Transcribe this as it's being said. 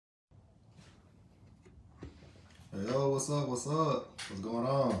Hey, yo, what's up? What's up? What's going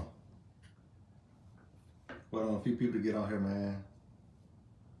on? Waiting on a few people to get on here, man.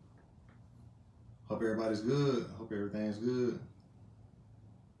 Hope everybody's good. Hope everything's good.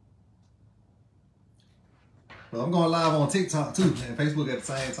 Well, I'm going live on TikTok too and Facebook at the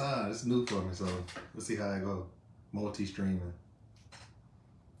same time. It's new for me, so let's see how it goes. Multi-streaming.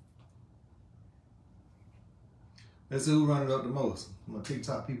 Let's see who running it up the most. My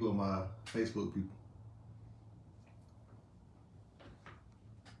TikTok people or my Facebook people.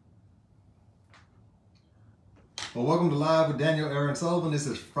 Well, welcome to Live with Daniel Aaron Sullivan. This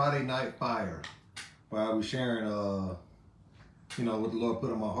is Friday Night Fire, where I'll be sharing, what the Lord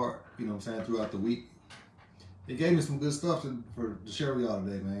put on my heart, what I'm saying, throughout the week. He gave me some good stuff to share with y'all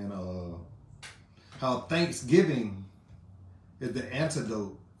today, man. How Thanksgiving is the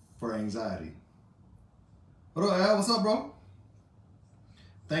antidote for anxiety. What up, Al? What's up, bro?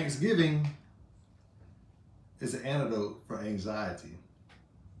 Thanksgiving is the antidote for anxiety.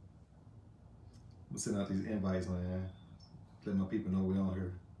 I'm sending out these invites, man. Let my people know we're on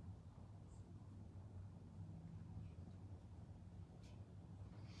here.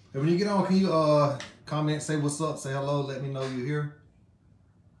 And when you get on, can you comment, say what's up, say hello, let me know you're here.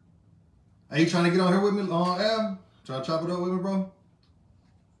 Are you trying to get on here with me, Al? Trying to chop it up with me, bro?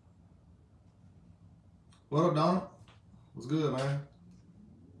 What up, Donald? What's good, man?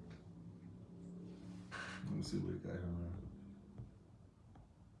 Let me see what we got here, man.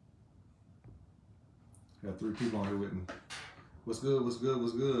 Got 3 people on here with me. What's good? What's good?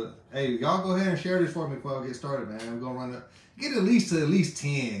 What's good? Hey, y'all go ahead and share this for me before I get started, man. I'm gonna run up. Get at least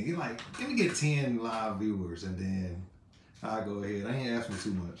 10. Let me get 10 live viewers, and then I'll go ahead. I ain't asking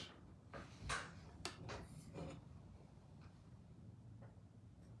too much.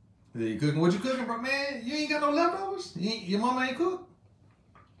 You cooking? What you cooking, bro, man? You ain't got no leftovers? Your mama ain't cooked?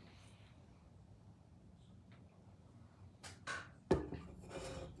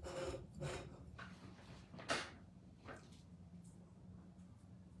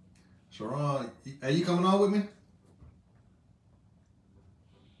 Sharon, are you coming on with me?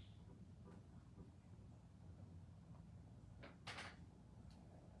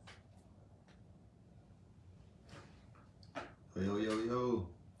 Yo.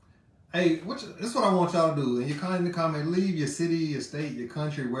 Hey, this is what I want y'all to do. And you kind in the comment, leave your city, your state, your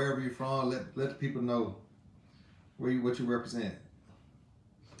country, wherever you're from. Let the people know what you represent.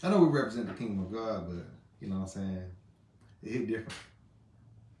 I know we represent the kingdom of God, but you know what I'm saying? It hit different.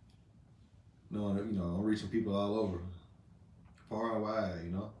 Knowing that, I'm reaching people all over, far and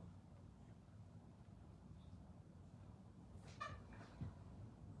wide,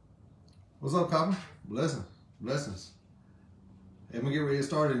 What's up, Copper? Blessings. Hey, I'm gonna get ready to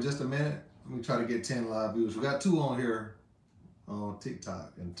start in just a minute. Let me try to get 10 live views. We got 2 on here on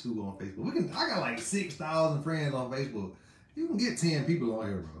TikTok and 2 on Facebook. I got like 6,000 friends on Facebook. You can get 10 people on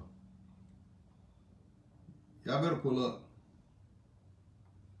here, bro. Y'all better pull up.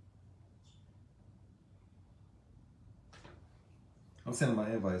 I'm sending my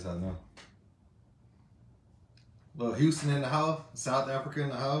invites out now. Well, Houston in the house, South Africa in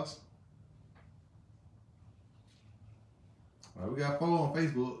the house. All right, we got 4 on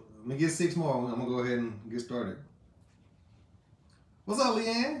Facebook. Let me get 6 more. I'm gonna go ahead and get started. What's up,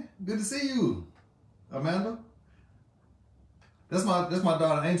 Leanne? Good to see you. Amanda? That's my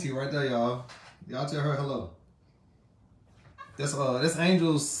daughter Auntie right there, y'all. Y'all tell her hello. That's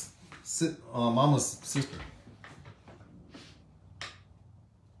Angel's mama's sister.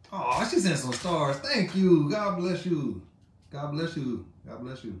 Oh, she sent some stars. Thank you. God bless you. God bless you. God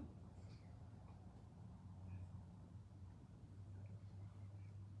bless you.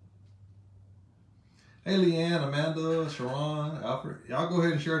 Hey, Leanne, Amanda, Sharon, Alfred. Y'all go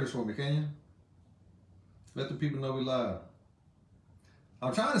ahead and share this for me, can you? Let the people know we live.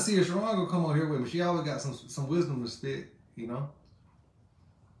 I'm trying to see if Sharon gonna come on here with me. She always got some wisdom to spit,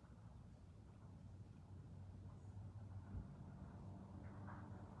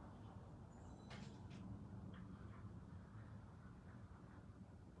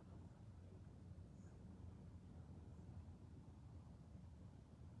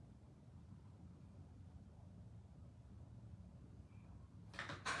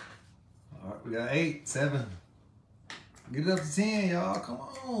 All right, we got 8, 7. Get it up to 10, y'all. Come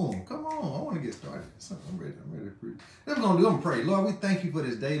on. I want to get started. I'm ready to preach. That's what we're going to do. I'm going to pray. Lord, we thank you for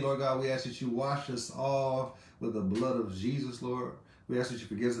this day. Lord God, we ask that you wash us all with the blood of Jesus, Lord. We ask that you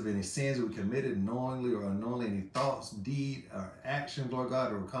forgive us of any sins that we committed knowingly or unknowingly, any thoughts, deed, or actions, Lord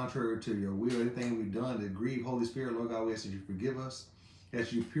God, that were contrary to your will, anything we've done to grieve Holy Spirit, Lord God, we ask that you forgive us,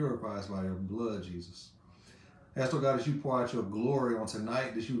 as you purify us by your blood, Jesus. Ask, Lord God, that you pour out your glory on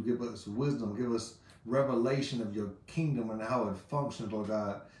tonight, that you give us wisdom, give us revelation of your kingdom and how it functions, Lord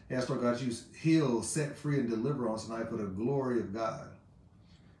God. Ask, Lord God, you heal, set free, and deliver on tonight for the glory of God.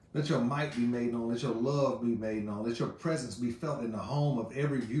 Let your might be made known. Let your love be made known. Let your presence be felt in the home of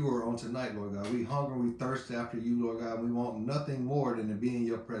every viewer on tonight, Lord God. We hunger, we thirst after you, Lord God. We want nothing more than to be in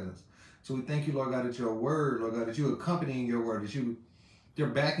your presence. So we thank you, Lord God, that your word, Lord God, that you're accompanying your word, that you're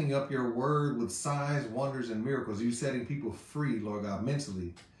backing up your word with signs, wonders, and miracles. You're setting people free, Lord God,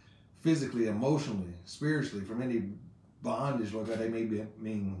 mentally, physically, emotionally, spiritually, from any bondage, Lord God, they may be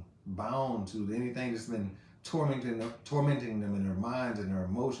being bound to, anything that's been tormenting them in their minds and their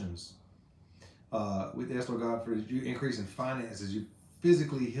emotions. We ask, Lord God, for you increasing finances, you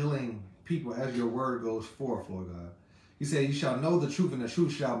physically healing people as your word goes forth, Lord God. You say you shall know the truth, and the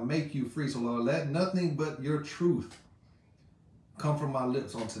truth shall make you free. So, Lord, let nothing but your truth come from my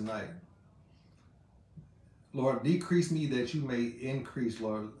lips on tonight. Lord, decrease me that you may increase,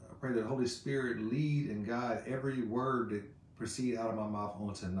 Lord. I pray that the Holy Spirit lead and guide every word that proceed out of my mouth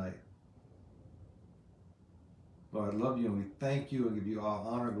on tonight. Lord, I love you, and we thank you and give you all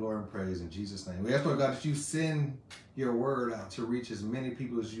honor, glory, and praise in Jesus' name. We ask, Lord God, that you send your word out to reach as many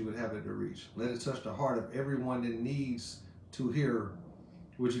people as you would have it to reach. Let it touch the heart of everyone that needs to hear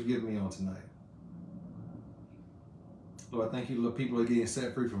what you've given me on tonight. Lord, I thank you, Lord, people are getting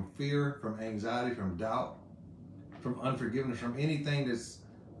set free from fear, from anxiety, from doubt, from unforgiveness, from anything that's,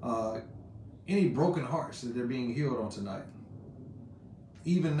 any broken hearts that they're being healed on tonight.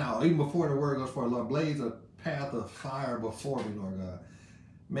 Even now, even before the word goes forth, Lord, blaze a path of fire before me, Lord God.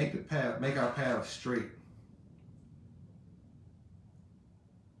 Make our path straight.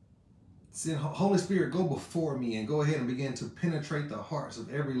 Send Holy Spirit, go before me and go ahead and begin to penetrate the hearts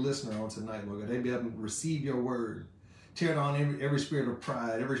of every listener on tonight, Lord God. They be able to receive your word. Tear down every spirit of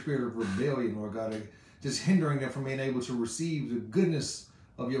pride, every spirit of rebellion, Lord God. Just hindering them from being able to receive the goodness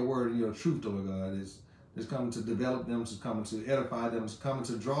of your word and your truth, Lord God. It's coming to develop them, it's coming to edify them, it's coming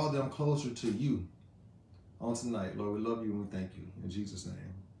to draw them closer to you on tonight. Lord, we love you and we thank you. In Jesus' name,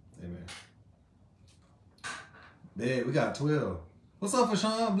 amen. Man, we got 12. What's up,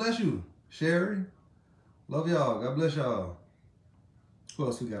 Fashawn? Bless you. Sherry, love y'all. God bless y'all. Who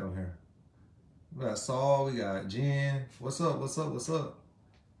else we got on here? We got Saul, we got Jen. What's up, what's up, what's up?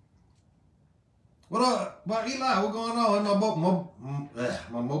 What up? About Eli, what going on?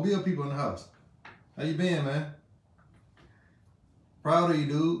 My Mobile people in the house. How you been, man? Proud of you,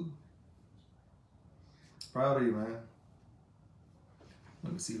 dude. Proud of you, man.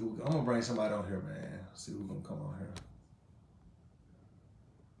 Let me see who. I'm gonna bring somebody on here, man. See who's gonna come on here.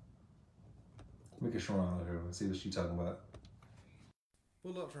 Look at Sharon on here. Let's see what she's talking about.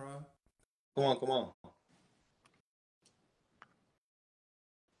 Pull up, Sharon. Come on, come on.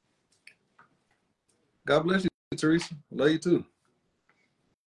 God bless you, Teresa. Love you too.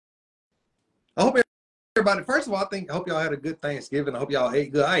 I hope everybody, first of all, I hope y'all had a good Thanksgiving. I hope y'all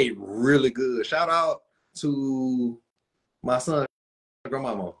ate good. I ate really good. Shout out to my son and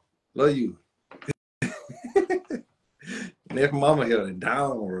grandmama. Love you. And if mama held it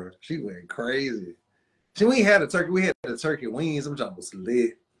down on her, she went crazy. We ain't had a turkey. We had the turkey wings. Them junk was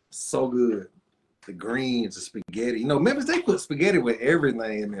lit. So good. The greens, the spaghetti. You know, Memphis, they put spaghetti with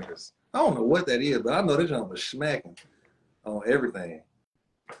everything in Memphis. I don't know what that is, but I know this junk was smacking on everything.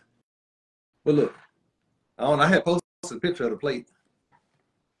 But look, I had posted a picture of the plate.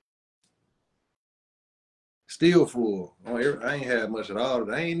 Still full. I ain't had much at all.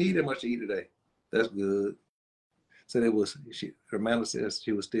 I ain't needed much to eat today. That's good. So her mama says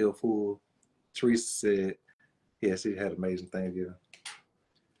she was still full. Teresa said, yeah, she had amazing Thanksgiving.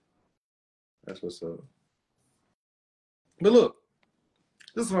 That's what's up. But look,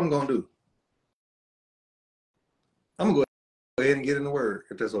 this is what I'm going to do. I'm going to go ahead and get in the word,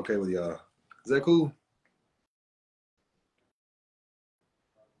 if that's okay with y'all. Is that cool?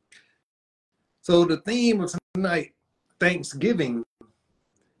 So the theme of tonight, Thanksgiving,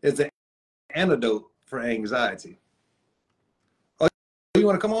 is an antidote for anxiety. Oh, you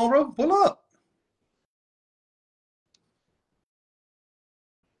want to come on, bro? Pull up.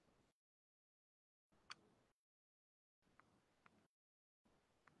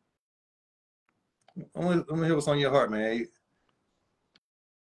 I'm gonna hear what's on your heart, man.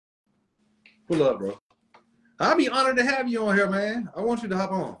 Pull up, bro. I'll be honored to have you on here, man. I want you to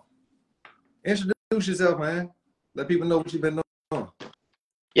hop on. Introduce yourself, man. Let people know what you've been doing.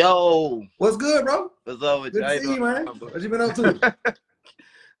 Yo. What's good, bro? What's up with you? Good to see you, man. What you been up to?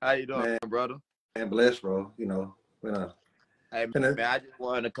 How you doing, man, brother? Man, blessed, bro. You know, hey, man, I just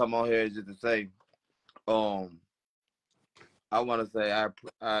wanted to come on here just to say, I want to say I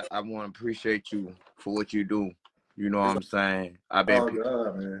want to appreciate you for what you do. You know what I'm saying? I've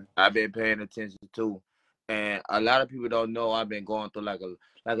been paying attention too. And a lot of people don't know I've been going through like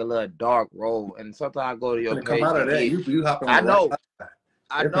a little dark road. And sometimes I go to your page. Come out of that, you hop on I the know. right.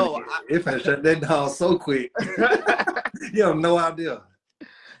 I know. It finna shut that down so quick. You have no idea.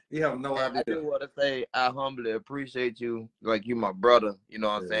 You have no idea. I just want to say I humbly appreciate you. Like you my brother. You know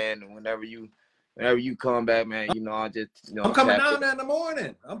what I'm saying? And whenever you come back, man, you know, I just, you know, I'm coming down there in the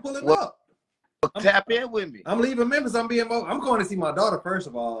morning. I'm pulling up. Tap in with me. I'm leaving Memphis. I'm going to see my daughter first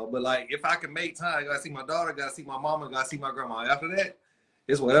of all. But like, if I can make time, I gotta see my daughter, gotta see my mama, gotta see my grandma. After that,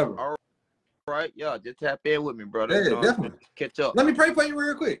 it's whatever. All right, yeah, just tap in with me, brother. Yeah, you know, definitely. Catch up. Let me pray for you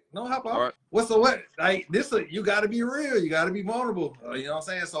real quick. No, hop on. All right. What? Like this, you got to be real. You got to be vulnerable. You know what I'm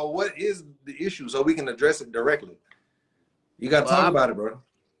saying? So, what is the issue so we can address it directly? You got to talk about it, bro. All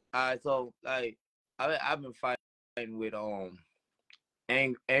right, so like, I've been fighting with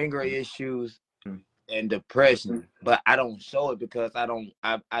anger issues and depression, but I don't show it because I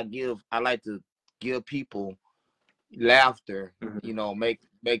like to give people laughter, you know, make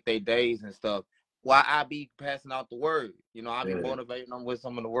their days and stuff. While I be passing out the word, you know, I be motivating them with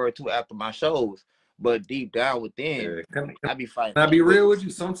some of the word too after my shows. But deep down within, I be fighting. Can I be real with you?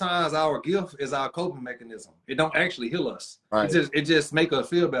 Sometimes our gift is our coping mechanism. It don't actually heal us. Right. It just make us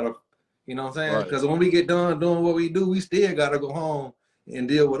feel better. You know what I'm saying? Because when we get done doing what we do, we still gotta go home and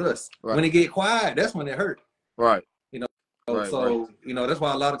deal with us. Right. When it get quiet, that's when it hurt. Right. You know. You know, that's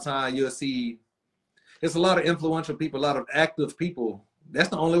why a lot of times you'll see it's a lot of influential people, a lot of active people. That's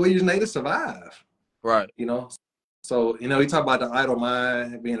the only reason they survive. Right. You know. So, you know, we talk about the idle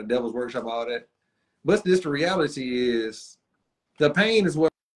mind, being a devil's workshop, all that. But the reality is the pain is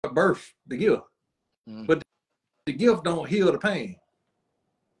what birthed the gift. But the gift don't heal the pain.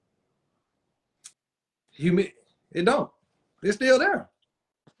 It don't. It's still there.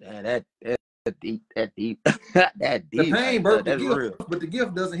 Yeah, that deep. That deep. The pain birthed the gift, real. But the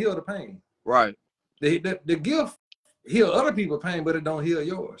gift doesn't heal the pain. Right. The gift heal other people's pain, but it don't heal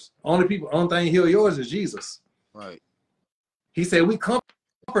yours. Only thing heal yours is Jesus. Right. He said we comfort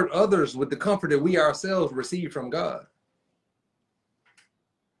others with the comfort that we ourselves receive from God.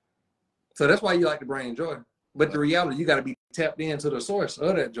 So that's why you like to bring joy. But the reality, you got to be tapped into the source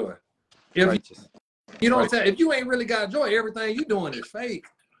of that joy. If you don't if you ain't really got joy, everything you doing is fake.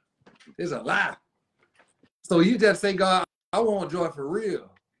 It's a lie. So you just say, God, I want joy for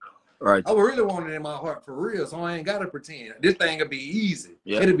real. Right. I really want it in my heart for real. So I ain't got to pretend. This thing will be easy.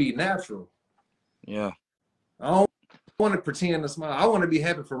 Yeah. It'll be natural. Yeah. I don't want to pretend to smile. I want to be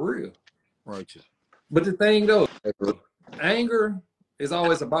happy for real. Righteous. But the thing though, anger is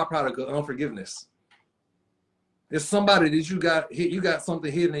always a byproduct of unforgiveness. It's somebody that you got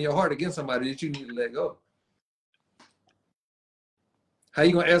something hidden in your heart against somebody that you need to let go. How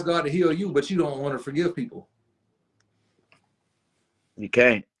you gonna ask God to heal you, but you don't want to forgive people? You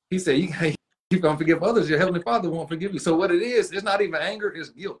can't. He said you gonna forgive others, your heavenly Father won't forgive you. So what it is, it's not even anger, it's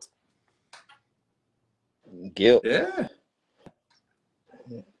guilt. Guilt. Yeah.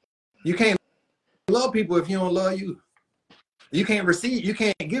 You can't love people if you don't love you. You can't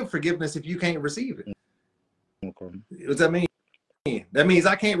give forgiveness if you can't receive it. Okay. What does that mean? That means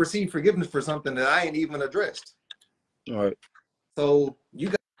I can't receive forgiveness for something that I ain't even addressed. All right. So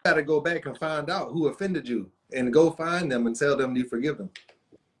you got to go back and find out who offended you and go find them and tell them you forgive them.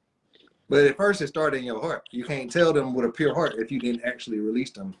 But at first it started in your heart. You can't tell them with a pure heart if you didn't actually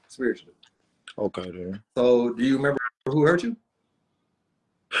release them spiritually. Okay, then. So do you remember who hurt you?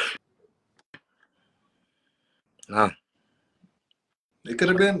 Nah. It could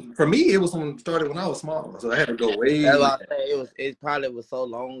have been, for me, it was started when I was small. So I had to go way That's why I say it probably was so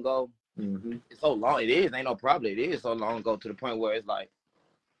long ago. Mm-hmm. It's so long. It is. Ain't no probably. It is so long ago to the point where it's like,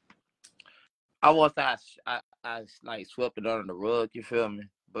 I like swept it under the rug. You feel me?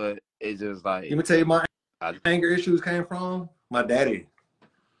 But it's just like. Let me tell you, my anger issues came from my daddy.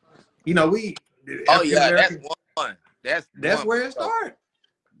 You know, Oh yeah, that's one. That's where it started.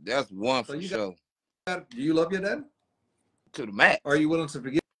 That's one for sure. Do you love your daddy? To the max. Are you willing to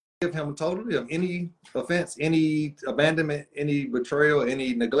forgive him totally of any offense, any abandonment, any betrayal,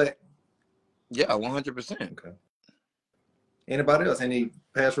 any neglect? Yeah, 100%. Okay. Anybody else? Any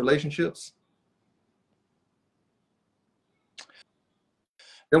past relationships?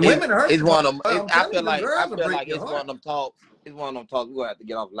 The women hurt. It's one of them. I feel like it's one of them talks. It's one of them talks we gonna have to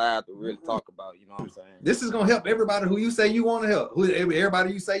get off live to really talk about. You know what I'm saying? This is gonna help everybody who you say you want to help.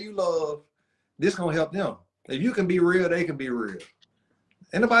 Everybody you say you love. This gonna help them. If you can be real, they can be real.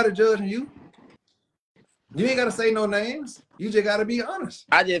 Ain't nobody judging you. You ain't gotta say no names. You just gotta be honest.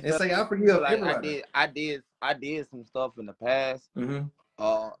 I just and say I forgive like everybody. I did some stuff in the past. Mm-hmm.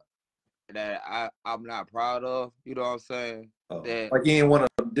 I'm not proud of. You know what I'm saying? That like you ain't want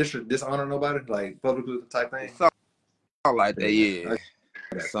to dishonor nobody, like publicly type thing. Something like that, yeah.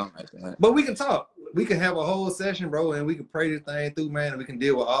 Okay. Something like that. But we can talk. We can have a whole session, bro, and we can pray this thing through, man, and we can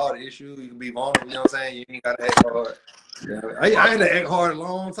deal with all the issues. You can be vulnerable, you know what I'm saying? You ain't got to act hard. Yeah. I had to act hard a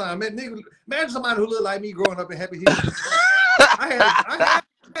long time. Man, nigga, imagine somebody who looked like me growing up in Happy Hill. I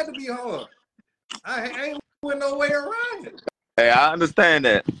had to be hard. I ain't went no way around it. Hey, I understand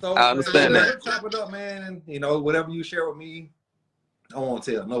that. So, I understand that. Let's chop it up, man, and, you know, whatever you share with me, I don't want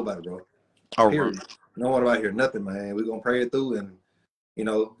to tell nobody, bro. All Period. right. No one about here, nothing, man. We're going to pray it through, and, you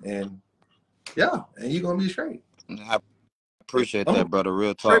know, and, yeah, and you're going to be straight. I appreciate that, brother.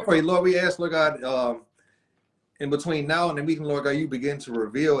 Real talk. Pray for you, Lord. We ask, Lord God, in between now and the meeting, Lord God, you begin to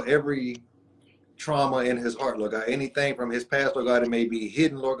reveal every trauma in his heart, Lord God. Anything from his past, Lord God, that may be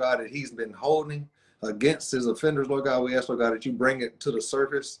hidden, Lord God, that he's been holding against his offenders, Lord God. We ask, Lord God, that you bring it to the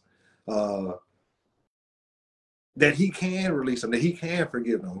surface, that he can release them, that he can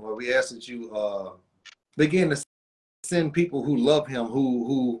forgive them. Lord, we ask that you begin to send people who love him,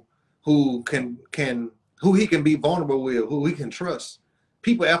 who he can be vulnerable with, who he can trust.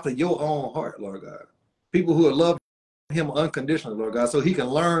 People after your own heart, Lord God. People who will love him unconditionally, Lord God, so he can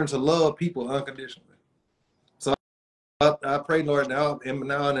learn to love people unconditionally. So I pray, Lord, now in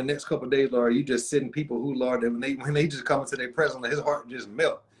the next couple of days, Lord, you just send people who, Lord, when they just come into their presence, his heart just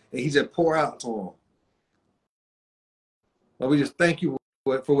melt, and he just pour out to them. Lord, we just thank you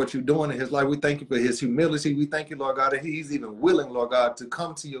for what you're doing in his life. We thank you for his humility. We thank you, Lord God, that he's even willing, Lord God, to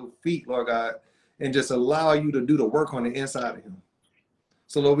come to your feet, Lord God, and just allow you to do the work on the inside of him.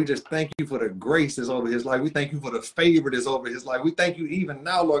 So, Lord, we just thank you for the grace that's over his life. We thank you for the favor that's over his life. We thank you even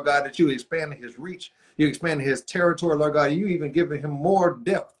now, Lord God, that you expanding his reach. You expanding his territory, Lord God. You even giving him more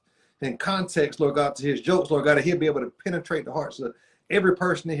depth and context, Lord God, to his jokes, Lord God, that he'll be able to penetrate the hearts of every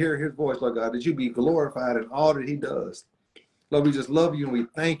person to hear his voice, Lord God, that you be glorified in all that he does. Lord, we just love you and we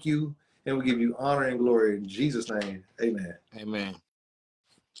thank you and we give you honor and glory in Jesus' name. Amen. Amen.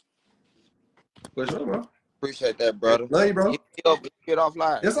 For sure, bro. Appreciate that, brother. Love you, bro. Get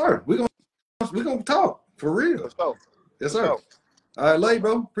offline. Yes, sir. We're gonna talk for real. Sure. Yes, sir. All right, love you,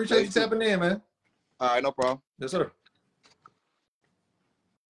 bro. Appreciate you tapping in, man. All right, no problem. Yes, sir.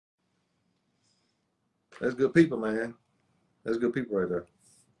 That's good people, man. That's good people right there.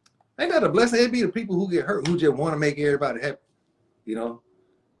 Ain't that a blessing? It'd be the people who get hurt who just want to make everybody happy. You know?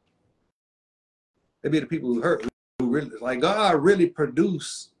 It'd be the people who hurt who really, like, God really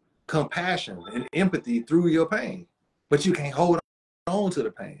produce compassion and empathy through your pain. But you can't hold on to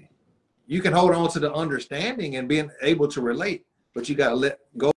the pain. You can hold on to the understanding and being able to relate, but you got to let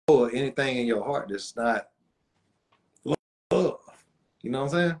go of anything in your heart that's not love. You know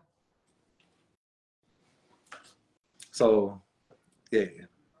what I'm saying? So, yeah,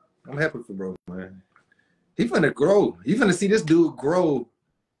 I'm happy for bro, man. He finna grow. You finna see this dude grow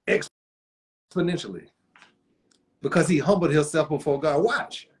exponentially because he humbled himself before God.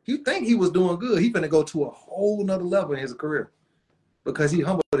 Watch. You think he was doing good. He finna go to a whole nother level in his career because he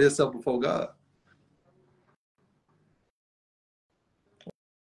humbled himself before God.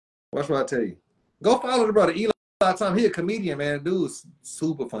 Watch what I tell you. Go follow the brother Eli Tom. He a comedian, man. Dude's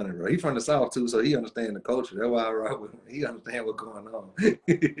super funny, bro. He's from the South too, so he understands the culture. That's why I rock with him. He understands what's going on.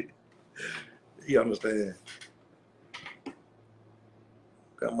 He understands.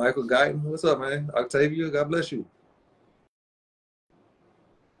 Got Michael Guyton. What's up, man? Octavia, God bless you.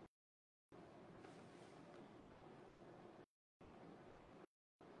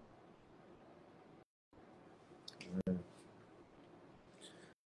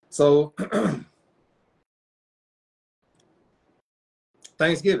 So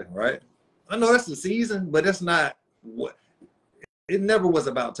Thanksgiving, right? I know that's the season, but it's not what it never was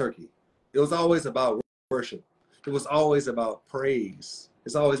about turkey. It was always about worship. It was always about praise.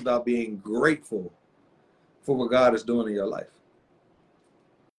 It's always about being grateful for what God is doing in your life.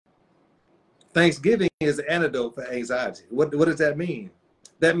 Thanksgiving is an antidote for anxiety. What does that mean?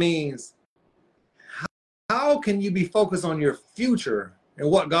 That means how can you be focused on your future and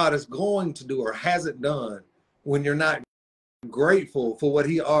what God is going to do or hasn't done when you're not grateful for what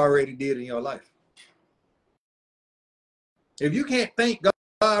he already did in your life? If you can't thank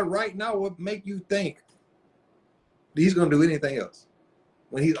God right now, what make you think he's going to do anything else?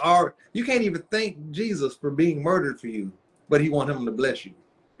 When he's already, you can't even thank Jesus for being murdered for you, but he want him to bless you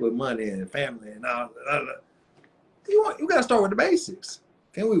with money and family and all. You got to start with the basics.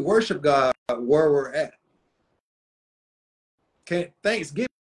 Can we worship God where we're at? Thanksgiving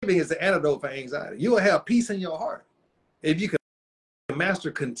is the antidote for anxiety. You will have peace in your heart if you can master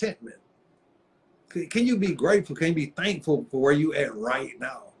contentment. Can you be grateful? Can you be thankful for where you at right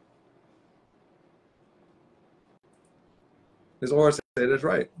now? His aura said that's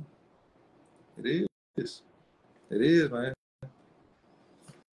right. It is. It is, man.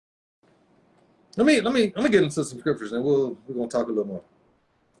 Let me get into some scriptures and we're gonna talk a little more.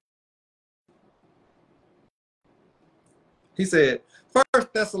 He said,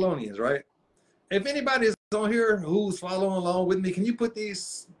 First Thessalonians, right? If anybody is on here who's following along with me, can you put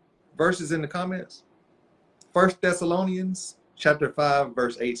these verses in the comments? First Thessalonians chapter 5,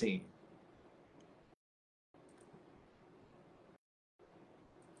 verse 18.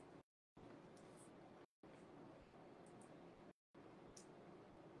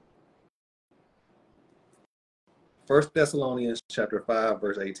 First Thessalonians chapter 5,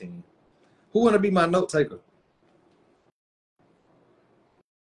 verse 18. Who want to be my note taker?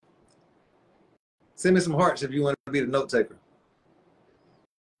 Send me some hearts if you want to be the note taker.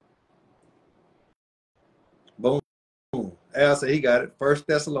 Boom. Boom. Al said he got it. First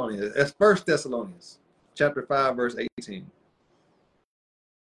Thessalonians. That's First Thessalonians chapter 5, verse 18.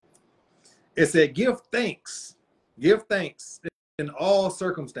 It said, give thanks in all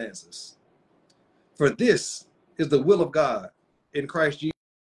circumstances. For this is the will of God in Christ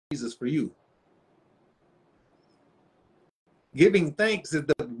Jesus for you. Giving thanks is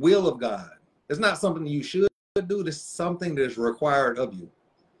the will of God. It's not something you should do. It's something that's required of you.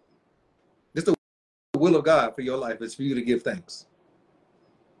 It's the will of God for your life. It's for you to give thanks.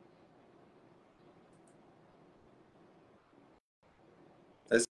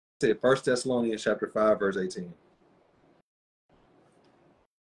 That's it. First Thessalonians chapter 5, verse 18.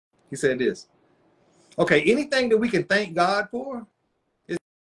 He said this. Okay, anything that we can thank God for is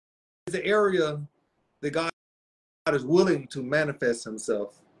the area that God is willing to manifest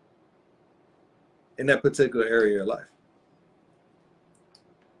himself in that particular area of your life.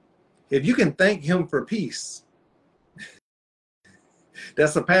 If you can thank him for peace, that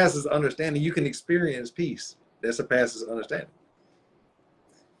surpasses understanding. You can experience peace that surpasses understanding.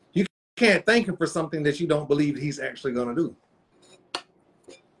 You can't thank him for something that you don't believe he's actually going to do.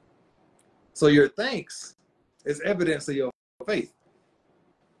 So your thanks is evidence of your faith.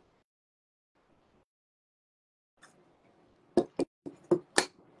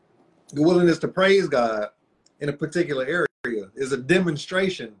 The willingness to praise God in a particular area is a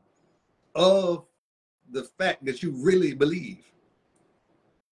demonstration of the fact that you really believe.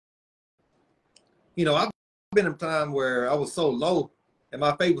 You know, I've been in a time where I was so low and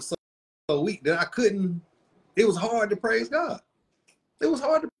my faith was so weak that I couldn't, it was hard to praise God. It was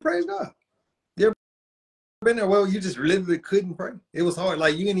hard to praise God. You ever been there? Well, you just literally couldn't pray. It was hard.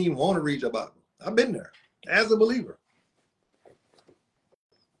 Like you didn't even want to read your Bible. I've been there as a believer.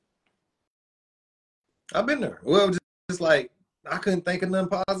 I've been there. Well, just like I couldn't think of nothing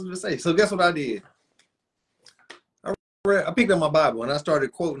positive to say. So guess what I did? I picked up my Bible and I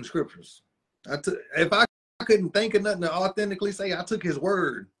started quoting scriptures. If I couldn't think of nothing to authentically say, I took his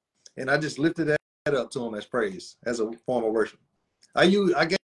word and I just lifted that up to him as praise, as a form of worship. I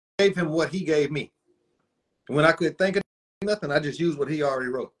gave him what he gave me. When I couldn't think of nothing, I just used what he already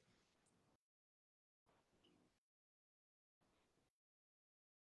wrote.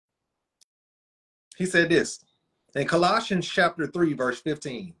 He said this in Colossians chapter 3, verse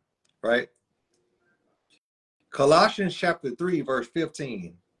 15, right? Colossians chapter 3, verse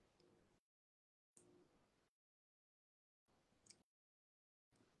 15.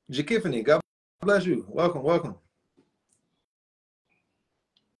 Jakifany, God bless you. Welcome, welcome.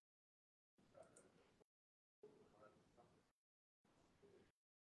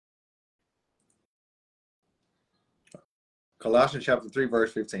 Colossians chapter 3,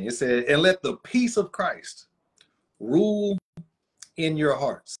 verse 15. It said, and let the peace of Christ rule in your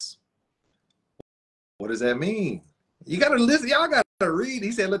hearts. What does that mean? You got to listen. Y'all got to read.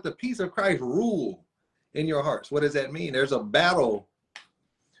 He said, let the peace of Christ rule in your hearts. What does that mean? There's a battle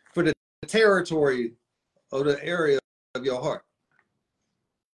for the territory of the area of your heart.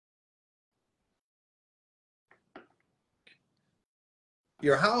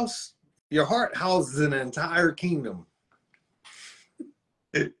 Your heart houses an entire kingdom.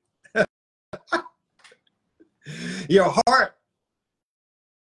 Your heart,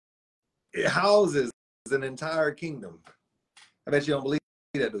 it houses an entire kingdom. I bet you don't believe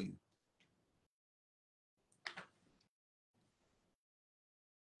that, do you?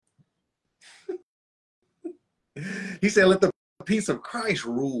 He said, let the peace of Christ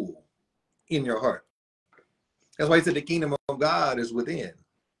rule in your heart. That's why he said the kingdom of God is within.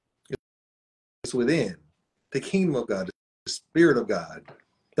 It's within. The kingdom of God, the spirit of God,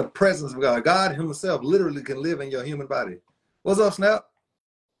 the presence of God. God himself literally can live in your human body. What's up, Snap?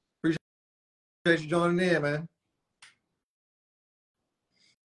 Appreciate you joining in, man.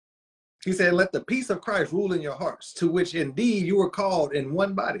 He said, let the peace of Christ rule in your hearts, to which indeed you were called in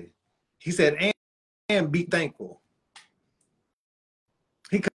one body. He said, and be thankful.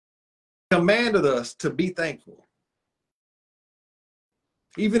 He commanded us to be thankful.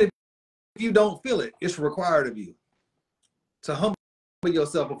 Even if you don't feel it, it's required of you to humble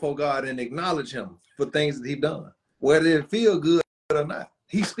yourself before God and acknowledge him for things that he's done. Whether it feel good or not,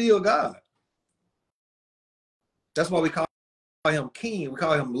 he's still God. That's why we call him King. We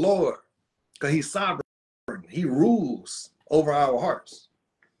call him Lord, because he's sovereign. He rules over our hearts.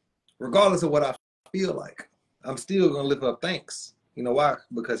 Regardless of what I feel like, I'm still going to lift up thanks. You know why?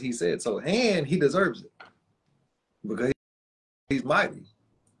 Because he said so. And he deserves it. Because he's mighty.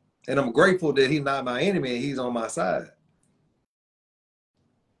 And I'm grateful that he's not my enemy and he's on my side.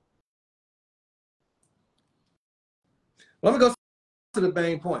 Let me go to the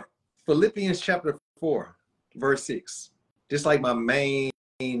main point. Philippians chapter 4, verse 6. Just like my main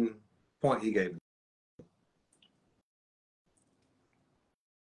point he gave me.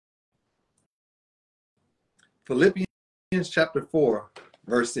 Philippians chapter 4,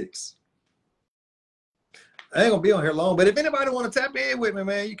 verse 6. I ain't gonna be on here long, but if anybody want to tap in with me,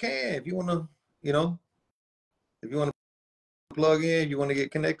 man, you can. If you want to, you know, if you want to plug in, you want to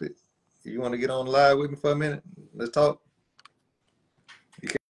get connected, if you want to get on live with me for a minute, let's talk. You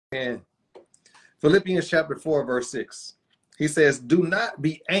can. Philippians chapter 4, verse 6. He says, do not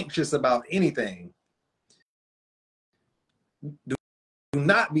be anxious about anything. Do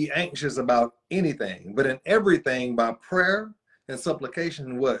not be anxious about anything, but in everything by prayer and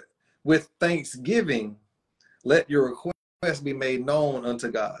supplication, what? With thanksgiving, let your requests be made known unto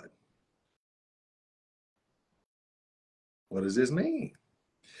God. What does this mean?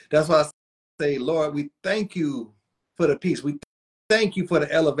 That's why I say, Lord, we thank you for the peace. We thank you for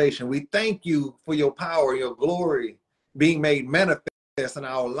the elevation. We thank you for your power, your glory being made manifest in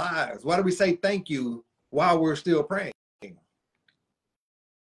our lives. Why do we say thank you while we're still praying?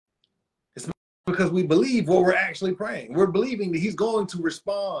 It's because we believe what we're actually praying. We're believing that he's going to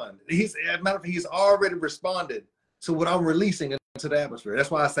respond. As a matter of fact, he's already responded to what I'm releasing into the atmosphere.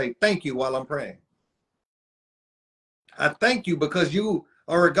 That's why I say thank you while I'm praying. I thank you because you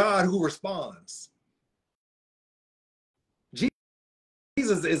are a God who responds.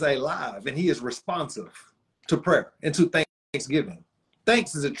 Jesus is alive and he is responsive to prayer and to thanksgiving.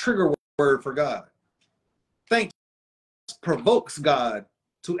 Thanks is a trigger word for God. Thanks provokes God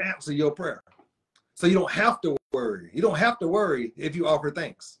to answer your prayer. So you don't have to worry. You don't have to worry if you offer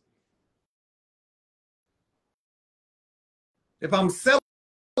thanks. If I'm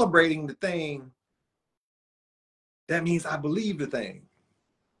celebrating the thing, that means I believe the thing.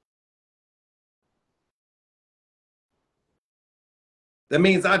 That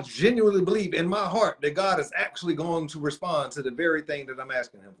means I genuinely believe in my heart that God is actually going to respond to the very thing that I'm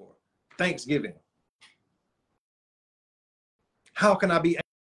asking him for. Thanksgiving. How can I be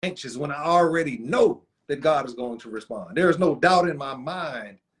anxious when I already know that God is going to respond? There is no doubt in my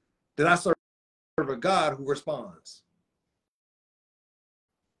mind that I serve a God who responds.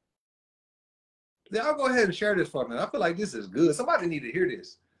 I'll go ahead and share this for me. I feel like this is good. Somebody need to hear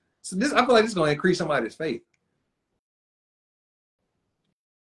this. So I feel like this is going to increase somebody's faith.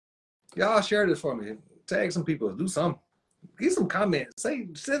 Y'all share this for me. Tag some people. Do something. Give some comments.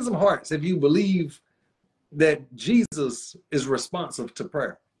 Send some hearts if you believe that Jesus is responsive to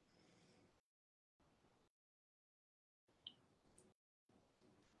prayer.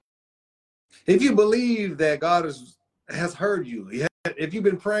 If you believe that God has heard you, if you've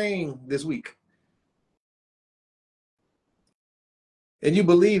been praying this week, and you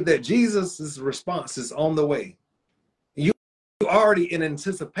believe that Jesus' response is on the way, you're already in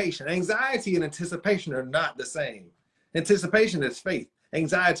anticipation. Anxiety and anticipation are not the same. Anticipation is faith.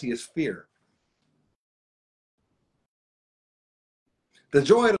 Anxiety is fear. The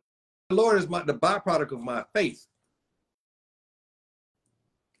joy of the Lord is the byproduct of my faith.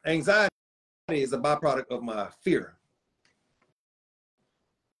 Anxiety is a byproduct of my fear.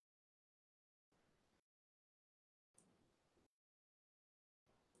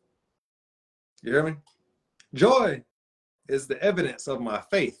 You hear me? Joy is the evidence of my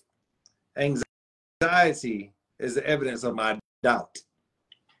faith. Anxiety is the evidence of my doubt.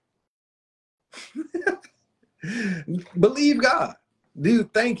 Believe God. Do you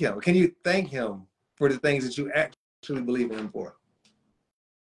thank him? Can you thank him for the things that you actually believe in him for?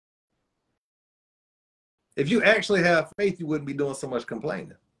 If you actually have faith, you wouldn't be doing so much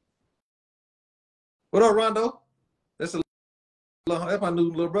complaining. What up, Rondo? That's my new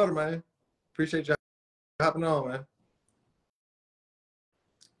little brother, man. Appreciate you hopping on, man.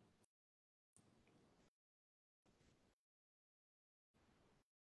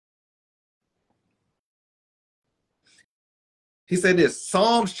 He said this,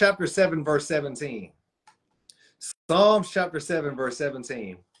 Psalms chapter 7, verse 17. Psalms chapter 7, verse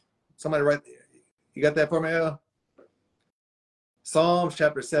 17. Somebody write, you got that for me, Al? Psalms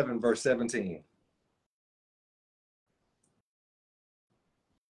chapter 7, verse 17.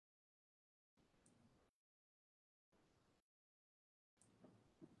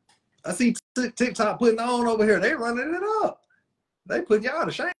 I see TikTok putting on over here. They running it up. They put y'all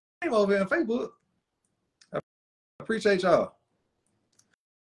to shame over here on Facebook. I appreciate y'all.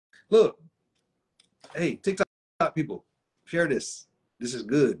 Look, hey, TikTok people, share this. This is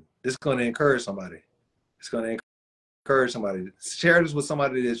good. This is going to encourage somebody. It's going to encourage somebody. Share this with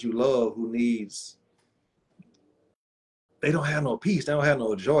somebody that you love who needs. They don't have no peace. They don't have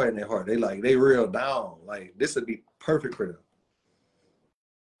no joy in their heart. They real down. Like, this would be perfect for them.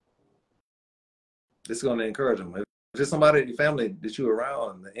 This is going to encourage them. If there's somebody in your family that you're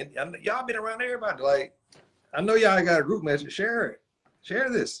around, and y'all been around everybody. Like, I know y'all got a group message. Share it. Share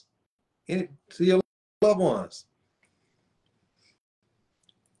this to your loved ones.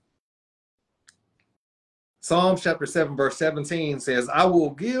 Psalms chapter 7, verse 17 says, I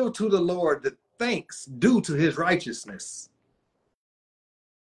will give to the Lord the thanks due to his righteousness.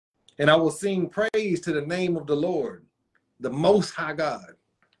 And I will sing praise to the name of the Lord, the Most High God.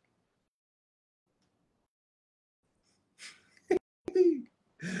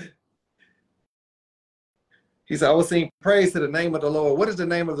 He said, I will sing praise to the name of the Lord. What is the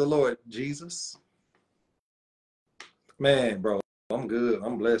name of the Lord? Jesus. Man, bro, I'm good.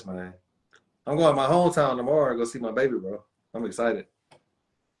 I'm blessed, man. I'm going to my hometown tomorrow to go see my baby, bro. I'm excited.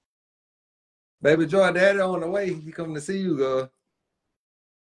 Baby Joy, daddy on the way. He coming to see you, girl.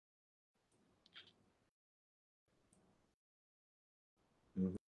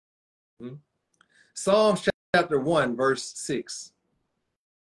 Mm-hmm. Psalms chapter 1, verse 6.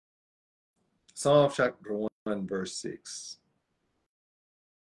 Psalms chapter 1, verse 6.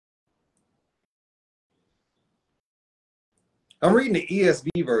 I'm reading the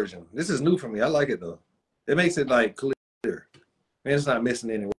ESV version. This is new for me. I like it, though. It makes it, like, clear. And it's not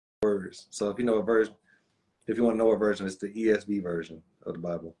missing any words. So if you know a version, if you want to know a version, it's the ESV version of the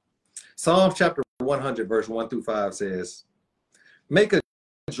Bible. Psalms chapter 100, verse 1 through 5 says, make a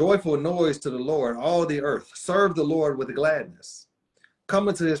joyful noise to the Lord, all the earth. Serve the Lord with gladness. Come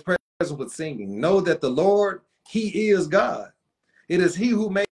into his presence with singing. Know that the Lord, he is God. It is he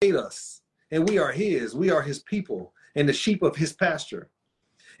who made us, and we are his. We are his people, and the sheep of his pasture.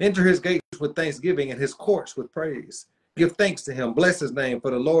 Enter his gates with thanksgiving and his courts with praise. Give thanks to him. Bless his name,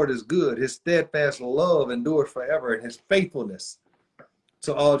 for the Lord is good. His steadfast love endures forever, and his faithfulness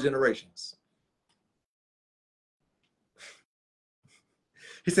to all generations.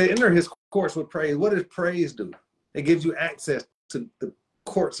 He said, enter his courts with praise. What does praise do? It gives you access to the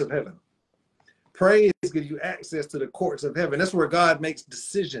courts of heaven. Praise gives you access to the courts of heaven. That's where God makes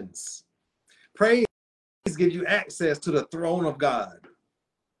decisions. Praise gives you access to the throne of God.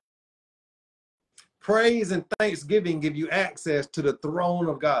 Praise and thanksgiving give you access to the throne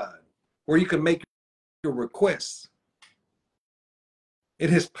of God, where you can make your requests in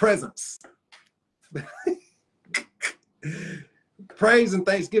his presence. Praise and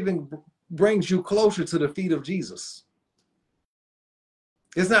thanksgiving brings you closer to the feet of Jesus.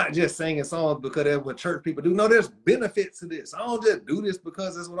 It's not just singing songs because that's what church people do. No, there's benefits to this. I don't just do this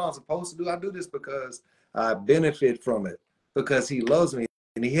because that's what I'm supposed to do. I do this because I benefit from it, because he loves me,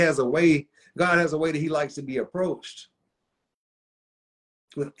 and he has a way. God has a way that he likes to be approached.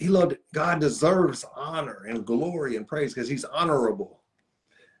 God deserves honor and glory and praise because he's honorable.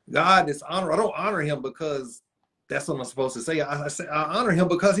 God is honorable. I don't honor him because that's what I'm supposed to say. I honor him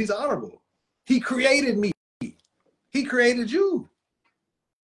because he's honorable. He created me. He created you.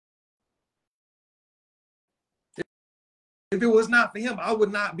 If it was not for him, I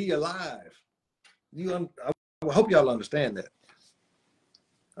would not be alive. I hope y'all understand that.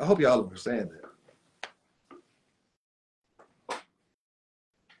 I hope y'all understand that.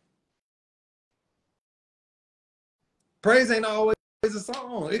 Praise ain't always a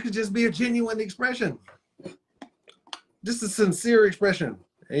song. It could just be a genuine expression. Just a sincere expression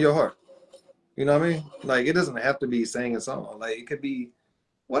in your heart. You know what I mean? Like, it doesn't have to be singing a song. Like, it could be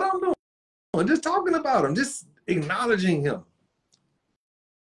what I'm doing. Just talking about him. Just acknowledging him.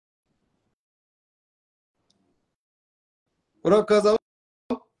 What up, cuzzo?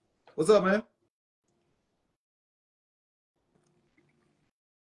 What's up, man?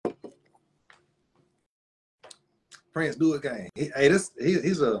 Prince do it gang.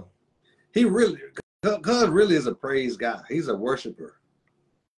 Cuz really is a praise guy. He's a worshiper.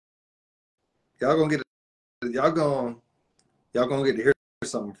 Y'all gonna get to hear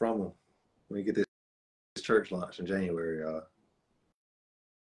something from him when we get this church launch in January, y'all.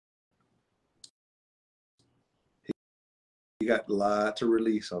 got a lot to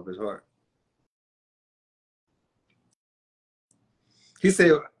release off his heart. He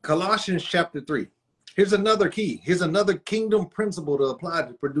said, Colossians chapter 3. Here's another key. Here's another kingdom principle to apply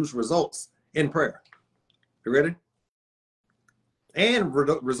to produce results in prayer. You ready? And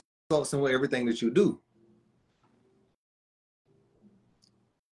results in everything that you do.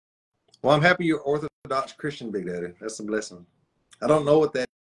 Well, I'm happy you're Orthodox Christian, Big Daddy. That's a blessing. I don't know what that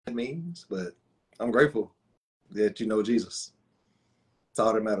means, but I'm grateful that you know Jesus. That's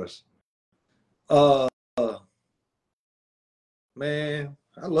all that matters. Man,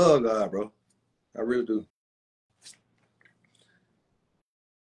 I love God, bro. I really do.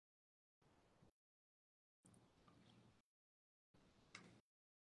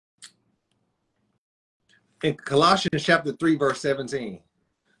 In Colossians chapter 3, verse 17.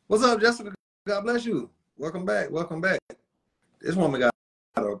 What's up, Jessica? God bless you. Welcome back. Welcome back. This woman got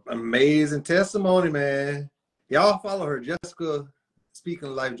an amazing testimony, man. Y'all follow her, Jessica Speaking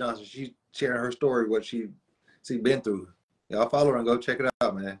of Life Johnson. She's sharing her story, what she's been through. Y'all follow her and go check it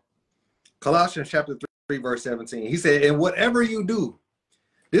out, man. Colossians chapter 3, verse 17. He said, and whatever you do,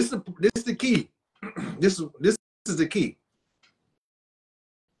 this is the key. This is the key.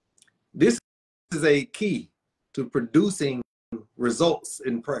 This is a key to producing results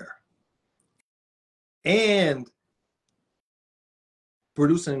in prayer and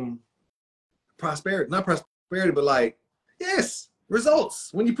producing prosperity. Not prosperity, but like, yes,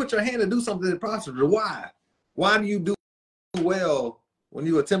 results. When you put your hand to do something that prospers, why? Why do you do well when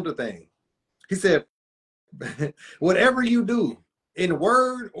you attempt a thing? He said, whatever you do in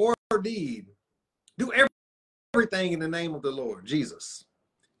word or deed, do everything in the name of the Lord Jesus,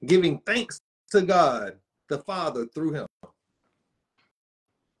 giving thanks to God the Father through him.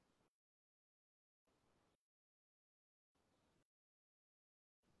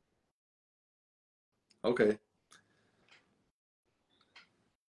 Okay.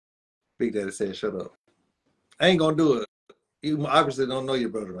 Big Daddy said, shut up. I ain't gonna do it. You obviously don't know your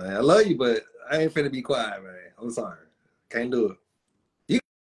brother, man. I love you, but I ain't finna be quiet, man. I'm sorry. Can't do it. You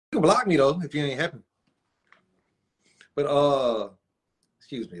can block me though if you ain't happy. But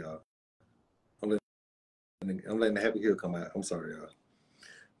excuse me, y'all. I'm letting the happy hill come out. I'm sorry, y'all.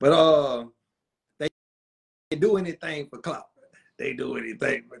 But they do anything for clout. They do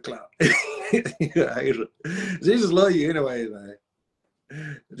anything for clout. Jesus love you anyway, man.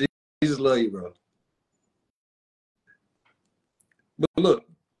 Jesus love you, bro. But look,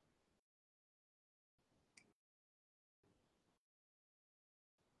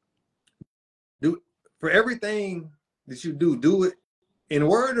 for everything that you do it in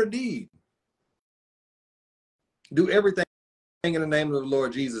word or deed. Do everything in the name of the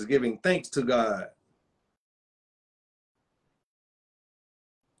Lord Jesus, giving thanks to God.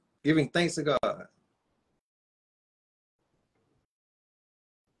 Giving thanks to God.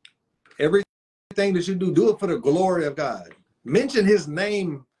 Everything that you do it for the glory of God. Mention his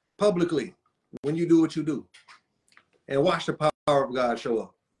name publicly when you do what you do. And watch the power of God show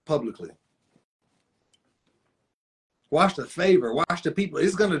up publicly. Watch the favor. Watch the people.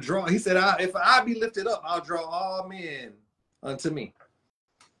 It's going to draw. He said, if I be lifted up, I'll draw all men unto me.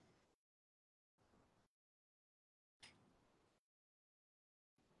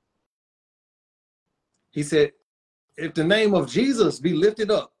 He said, if the name of Jesus be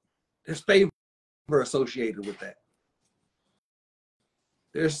lifted up, there's favor associated with that.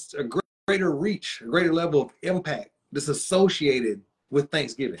 There's a greater reach, a greater level of impact that's associated with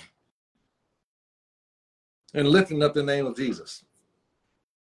Thanksgiving and lifting up the name of Jesus.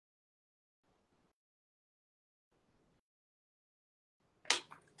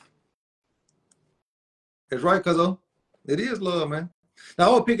 It's right, cuzzo. It is love, man. Now,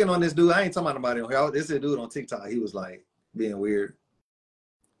 I was picking on this dude. I ain't talking about nobody on here. This is a dude on TikTok. He was like being weird.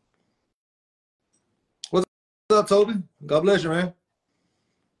 What's up, Toby? God bless you, man.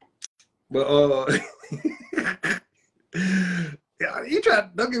 But yeah,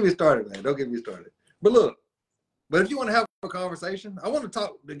 don't get me started, man. Don't get me started. But look, if you want to have a conversation, I want to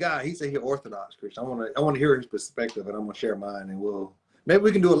talk to the guy. He said he's Orthodox Christian. I want to hear his perspective, and I'm gonna share mine, and maybe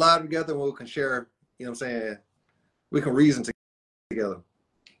we can do a live together, and we can share. You know what I'm saying? We can reason together.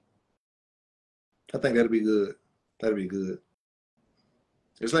 I think that'd be good. That'd be good.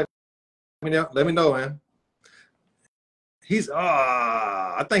 Just let me know, man.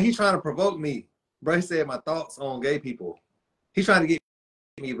 I think he's trying to provoke me. Bro, he said my thoughts on gay people. He's trying to get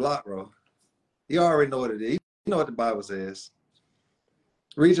me blocked, bro. You already know what it is. You know what the Bible says.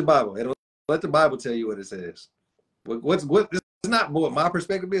 Read your Bible. Let the Bible tell you what it says. It's not what my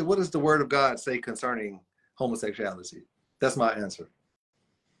perspective is. What does the word of God say concerning homosexuality? That's my answer.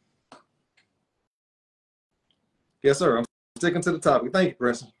 Yes, sir. I'm sticking to the topic. Thank you,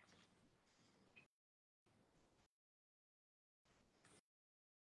 Preston.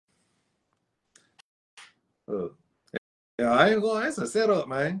 Yeah, I ain't going. That's a setup,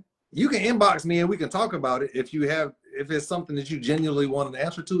 man. You can inbox me and we can talk about it if it's something that you genuinely want an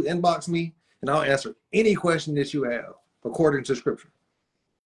answer to. Inbox me and I'll answer any question that you have according to Scripture.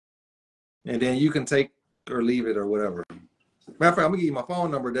 And then you can take or leave it or whatever. Matter of fact, I'm gonna give you my phone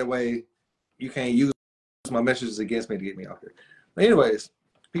number. That way, you can't use my messages against me to get me off here. But anyways,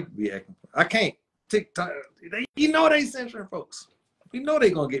 people be acting. I can't. TikTok. They censoring folks. You know they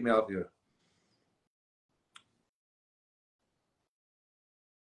gonna get me off here.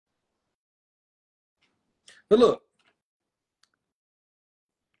 But look,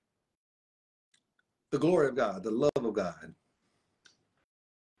 the glory of God, the love of God.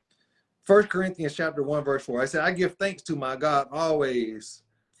 1 Corinthians chapter 1, verse 4. I said, I give thanks to my God always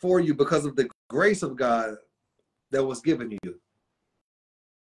for you because of the grace of God that was given you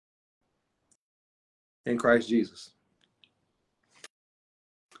in Christ Jesus.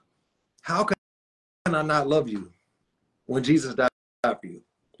 How can I not love you when Jesus died for you?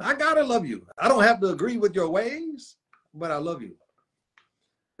 I gotta love you. I don't have to agree with your ways, but I love you.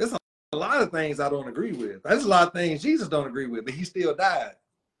 There's a lot of things I don't agree with. There's a lot of things Jesus don't agree with, but he still died.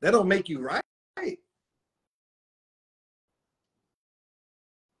 That don't make you right.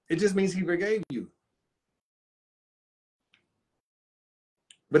 It just means he forgave you.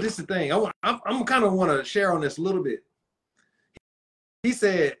 But this is the thing. I'm kind of want to share on this a little bit. He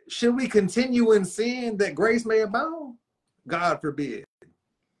said, should we continue in sin that grace may abound? God forbid.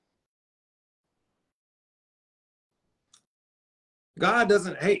 God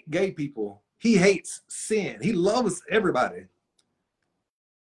doesn't hate gay people. He hates sin. He loves everybody.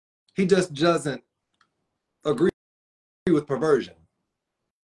 He just doesn't agree with perversion.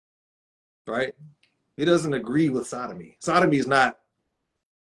 Right? He doesn't agree with sodomy. Sodomy is not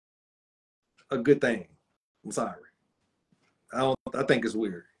a good thing. I'm sorry. I think it's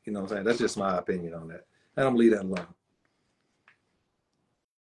weird. You know what I'm saying? That's just my opinion on that. I don't leave that alone.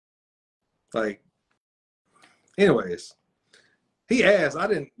 Like, anyways, he asked,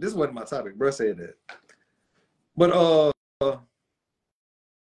 this wasn't my topic, bro said that. But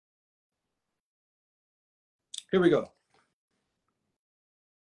here we go.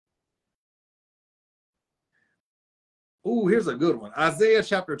 Ooh, here's a good one. Isaiah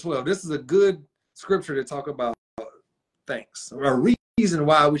chapter 12. This is a good scripture to talk about thanks, or a reason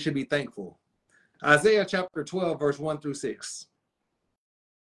why we should be thankful. Isaiah chapter 12, verse 1 through 6.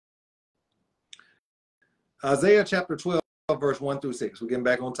 Isaiah chapter 12, verse 1 through 6. We're getting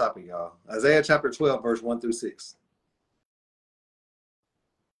back on topic, y'all. Isaiah chapter 12, verse 1 through 6.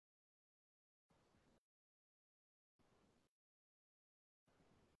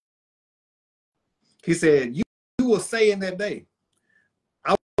 He said, you will say in that day,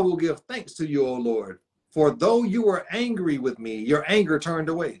 I will give thanks to you, O Lord, for though you were angry with me, your anger turned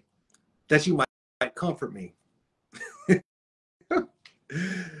away, that you might comfort me.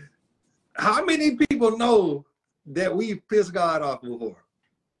 How many people know that we pissed God off before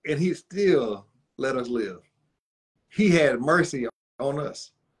and he still let us live? He had mercy on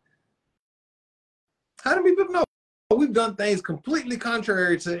us. How many people know we've done things completely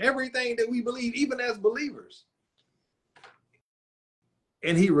contrary to everything that we believe, even as believers?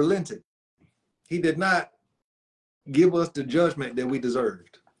 And he relented. He did not give us the judgment that we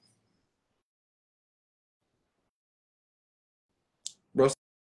deserved. Bro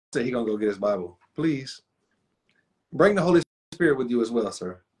said he gonna go get his Bible. Please bring the Holy Spirit with you as well,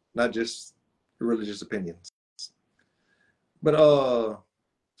 sir. Not just your religious opinions. But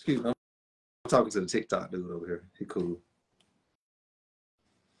excuse me, I'm talking to the TikTok dude over here. He cool.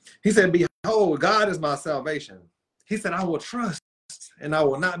 He said, behold, God is my salvation. He said, I will trust and I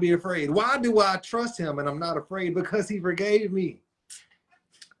will not be afraid. Why do I trust him and I'm not afraid? Because he forgave me.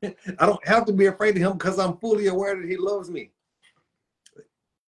 I don't have to be afraid of him because I'm fully aware that he loves me.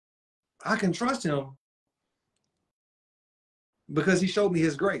 I can trust him because he showed me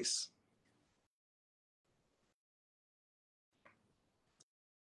his grace.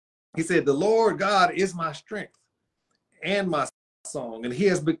 He said, the Lord God is my strength and my song, and he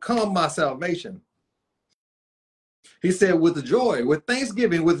has become my salvation. He said, with joy, with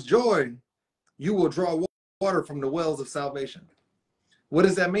thanksgiving, with joy, you will draw water from the wells of salvation. What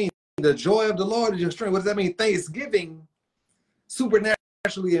does that mean? The joy of the Lord is your strength. What does that mean? Thanksgiving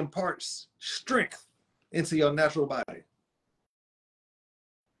supernaturally imparts strength into your natural body.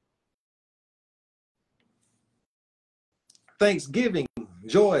 Thanksgiving,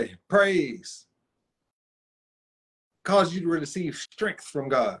 joy, praise cause you to receive strength from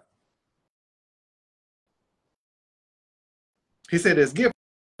God. He said this, give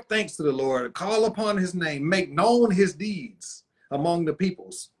thanks to the Lord, call upon his name, make known his deeds among the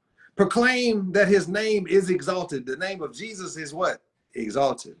peoples. Proclaim that his name is exalted. The name of Jesus is what?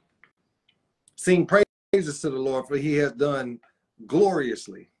 Exalted. Sing praises to the Lord, for he has done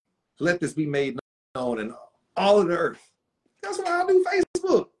gloriously. Let this be made known in all of the earth. That's why I do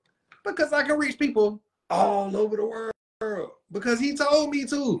Facebook, because I can reach people all over the world, because he told me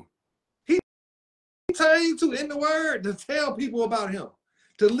to. He told you to in the word to tell people about him,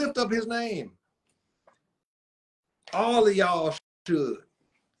 to lift up his name. All of y'all should,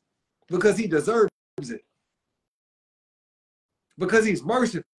 because he deserves it, because he's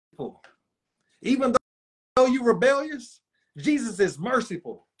merciful. Even though you're rebellious, Jesus is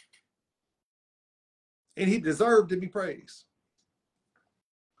merciful, and he deserved to be praised.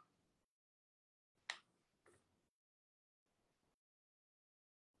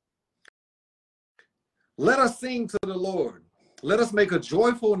 Let us sing to the Lord. Let us make a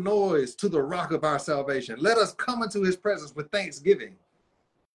joyful noise to the rock of our salvation. Let us come into his presence with thanksgiving.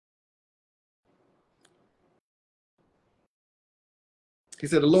 He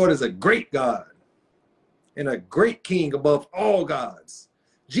said, the Lord is a great God and a great king above all gods.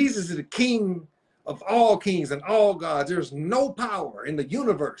 Jesus is the king of all kings and all gods. There's no power in the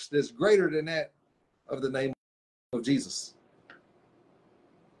universe that's greater than that of the name of Jesus.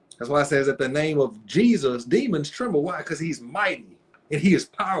 That's why it says at the name of Jesus, demons tremble. Why? Because he's mighty and he is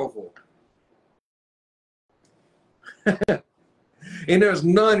powerful. And there's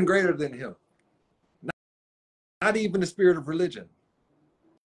none greater than him. Not even the spirit of religion.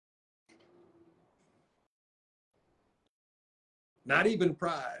 Not even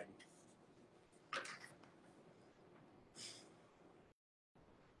pride.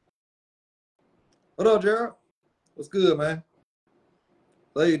 What up, Gerald? What's good, man?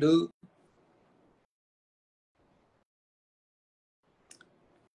 Love you, dude.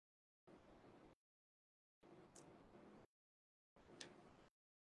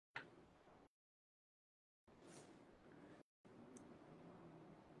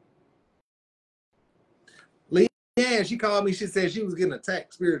 Leanne, she called me. She said she was getting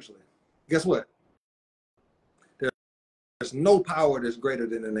attacked spiritually. Guess what? There's no power that's greater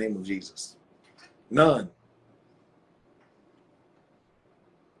than the name of Jesus. None.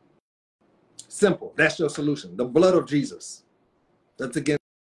 Simple. That's your solution. The blood of Jesus. That's against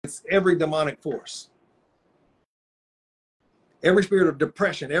every demonic force. Every spirit of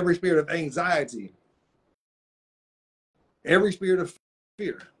depression, every spirit of anxiety, every spirit of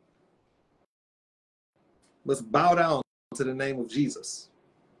fear must bow down to the name of Jesus.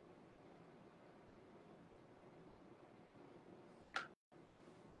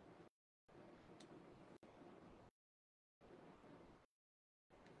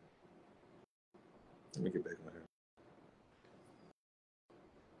 Let me get back on here.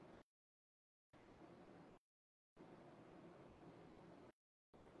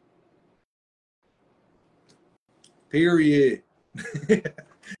 Period.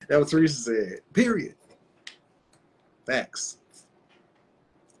 That was Teresa said. Period. Facts.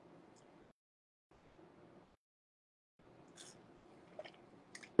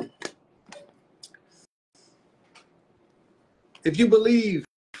 If you believe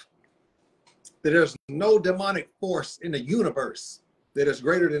that there's no demonic force in the universe that is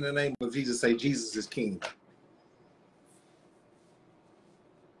greater than the name of Jesus, say Jesus is king.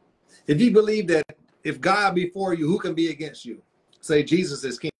 If you believe that if God be for you, who can be against you? Say Jesus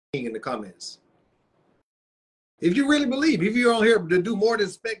is king in the comments. If you really believe, if you're on here to do more than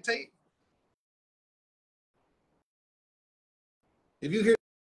spectate, if you're here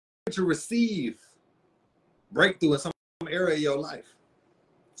to receive breakthrough in some area of your life,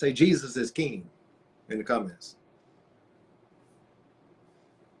 say Jesus is king in the comments.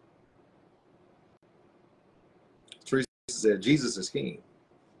 Teresa said Jesus is king.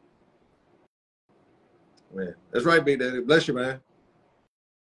 Man, that's right, Big Daddy. Bless you, man.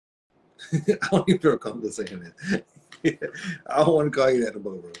 I don't even feel comfortable saying that. I don't want to call you that no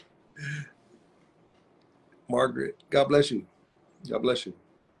more, bro. Margaret, God bless you. God bless you.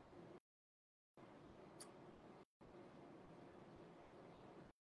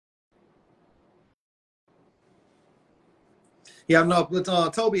 Yeah, no,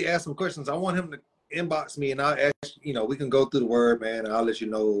 but Toby asked some questions. I want him to inbox me and I'll ask, we can go through the word, man, and I'll let you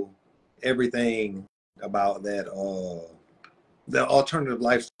know everything about that, the alternative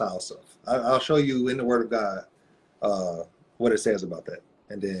lifestyle stuff. I'll show you in the word of God what it says about that.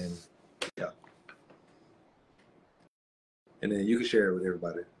 And then, yeah. And then you can share it with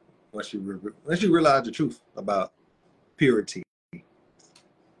everybody once you realize the truth about purity.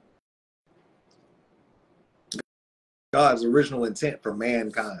 God's original intent for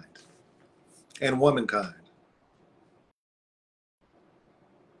mankind and womankind.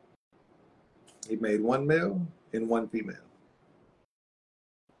 He made one male and one female.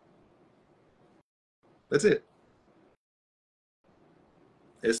 That's it.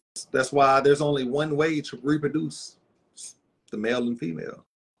 That's why there's only one way to reproduce. The male and female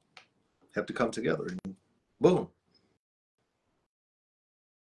have to come together. And boom.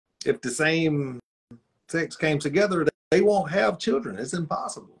 If the same sex came together, they won't have children. It's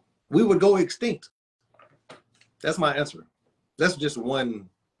impossible. We would go extinct. That's my answer. That's just one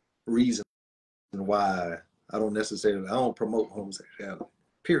reason why I don't promote homosexuality,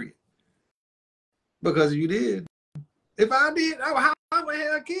 period. Because you did. If I did, how I would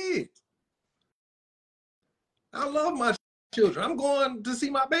have kids. I love my children. I'm going to see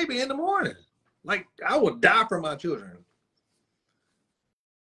my baby in the morning. Like, I would die for my children.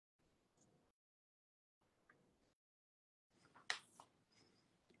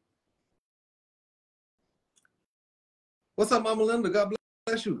 What's up, Mama Linda? God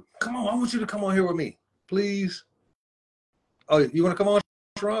bless you. Come on, I want you to come on here with me, please. Oh, you want to come on,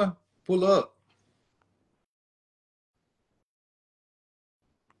 Sharon? Pull up.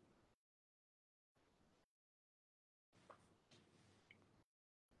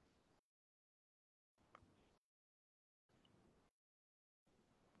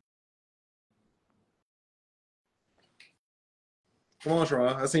 Come on,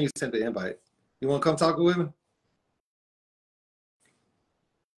 Sharon. I seen you sent the invite. You want to come talk with me?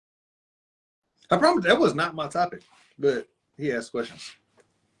 I promise that was not my topic, but he asked questions.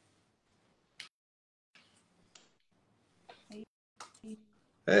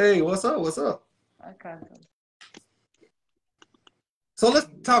 Hey, what's up? What's up? Okay. So let's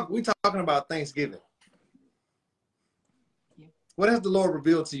talk. We're talking about Thanksgiving. Yeah. What has the Lord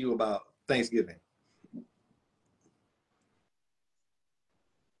revealed to you about Thanksgiving?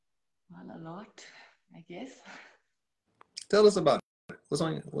 Well, a lot, I guess. Tell us about it. What's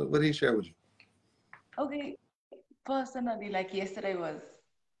on? What did he share with you? Okay, personally, like yesterday was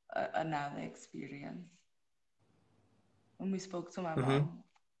another experience. When we spoke to my mom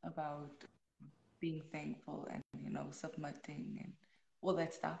about being thankful and, submitting and all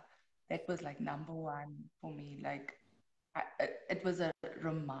that stuff, that was like number one for me. Like, it was a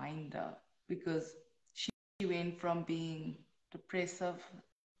reminder because she went from being depressive,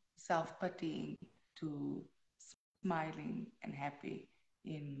 self-pitying to smiling and happy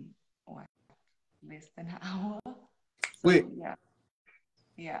in what, less than an hour. So Wait.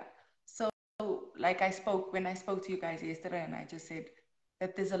 yeah. So like when I spoke to you guys yesterday, and I just said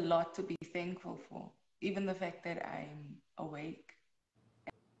that there's a lot to be thankful for. Even the fact that I'm awake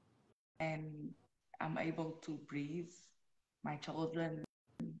and I'm able to breathe, my children,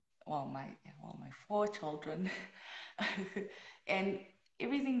 my 4 children, and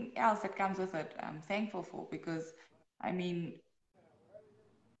everything else that comes with it, I'm thankful for, because I mean,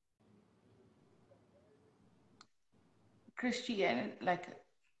 Christianity, like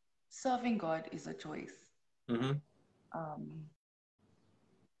serving God, is a choice.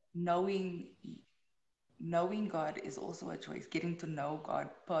 Knowing God is also a choice. Getting to know God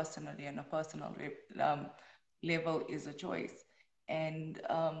personally on a personal level is a choice. And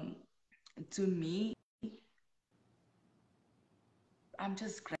to me, I'm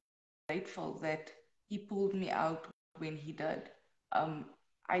just grateful that He pulled me out when He did.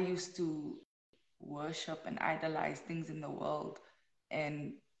 I used to worship and idolize things in the world,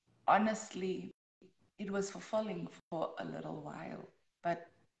 and honestly, it was fulfilling for a little while. But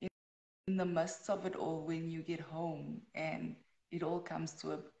in the midst of it all, when you get home and it all comes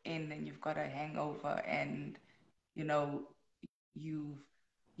to an end and you've got a hangover and you've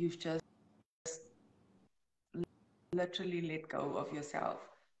just literally let go of yourself,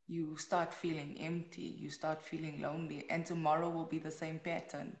 you start feeling empty, you start feeling lonely, and tomorrow will be the same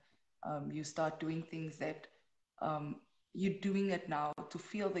pattern. You start doing things that you're doing it now to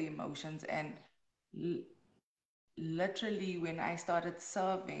feel the emotions. And literally, when I started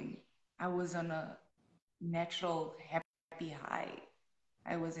serving, I was on a natural happy high.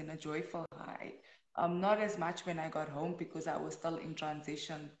 I was in a joyful high. Not as much when I got home, because I was still in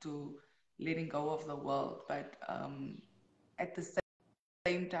transition to letting go of the world, but at the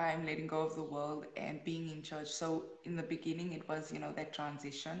same time, letting go of the world and being in church. So in the beginning, it was, that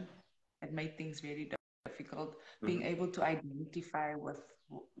transition that made things very difficult. Being able to identify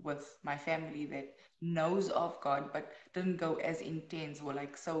with my family that knows of God, but didn't go as intense or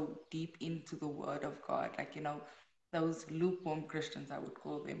like so deep into the Word of God, like those lukewarm Christians, I would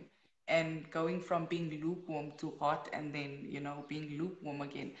call them. And going from being lukewarm to hot, and then being lukewarm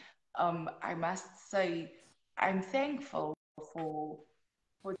again. I must say, I'm thankful for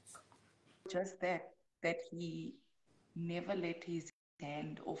just that he never let his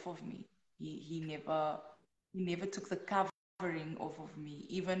hand off of me. He never took the covering off of me.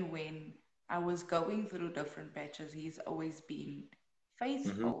 Even when I was going through different patches, he's always been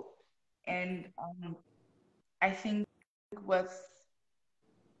faithful. And I think with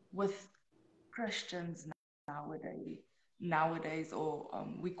with Christians nowadays, or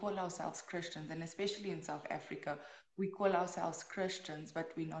we call ourselves Christians, and especially in South Africa, we call ourselves Christians,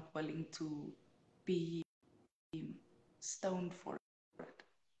 but we're not willing to be stoned for it,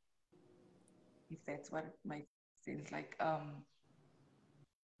 if that's what it makes sense. Like,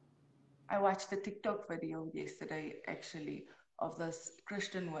 I watched a TikTok video yesterday, actually, of this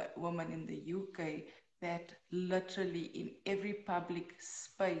Christian woman in the UK that literally in every public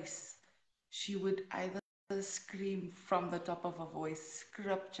space, she would either scream from the top of her voice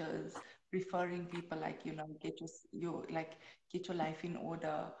scriptures referring people like, get your life in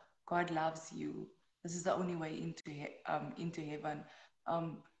order. God loves you. This is the only way into heaven.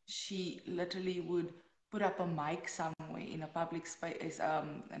 She literally would put up a mic somewhere in a public space,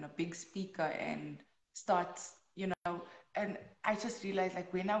 and a big speaker, and start, and I just realized,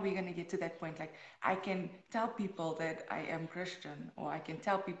 like, when are we going to get to that point? Like, I can tell people that I am Christian, or I can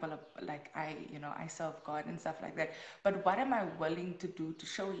tell people like I serve God and stuff like that. But what am I willing to do to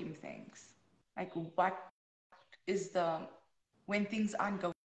show him things? Like, what is when things aren't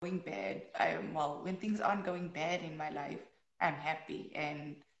going bad, when things aren't going bad in my life, I'm happy,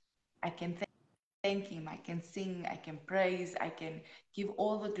 and I can thank him, I can sing, I can praise, I can give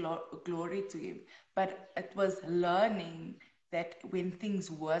all the glory to him. But it was learning that when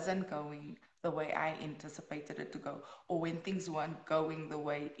things wasn't going the way I anticipated it to go, or when things weren't going the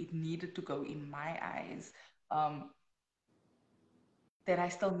way it needed to go in my eyes, that I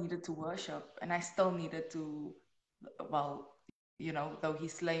still needed to worship, and I still needed to, well, though he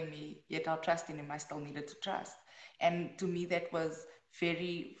slay me, yet I'll trust in him. I still needed to trust. And to me, that was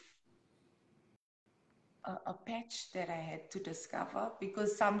very a patch that I had to discover,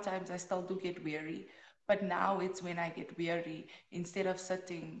 because sometimes I still do get weary. But now it's when I get weary, instead of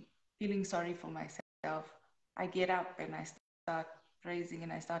sitting feeling sorry for myself, I get up and I start praising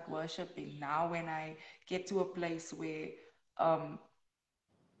and I start worshiping. Now, when I get to a place where I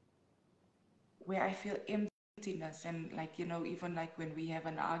feel emptiness, and, like, even like when we have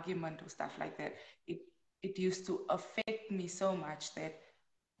an argument or stuff like that, it used to affect me so much that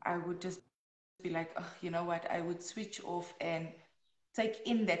I would just be like, oh, you know what? I would switch off and take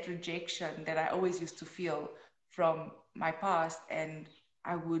in that rejection that I always used to feel from my past, and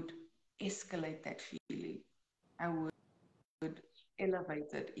I would escalate that feeling. I would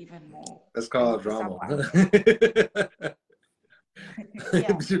elevate it even more. That's And called for drama. someone,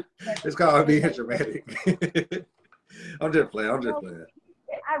 yeah, It's called being elevate dramatic. I'm just playing. I'm just No, playing.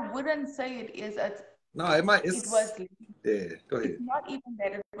 I wouldn't say it is. No, it might. It was. Yeah. Go ahead. It's not even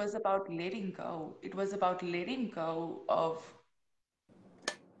that. It was about letting go. It was about letting go of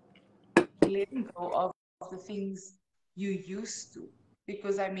the things you used to.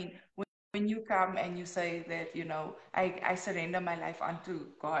 Because, I mean, when you come and you say that, I surrender my life unto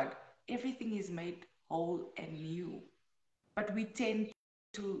God, everything is made whole and new. But we tend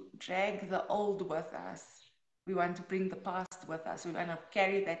to drag the old with us. We want to bring the past with us. We want to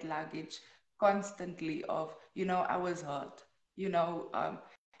carry that luggage constantly of, I was hurt,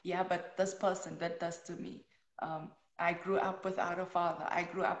 yeah, but this person did this to me. I grew up without a father. I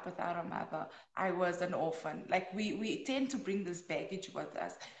grew up without a mother. I was an orphan. Like, we tend to bring this baggage with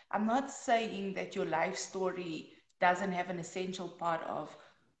us. I'm not saying that your life story doesn't have an essential part of,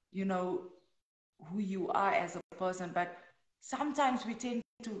 who you are as a person, but sometimes we tend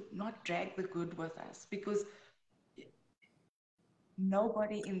to not drag the good with us, because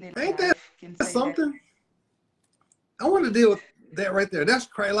nobody in their Ain't that life can say something? I want to deal with that right there. That's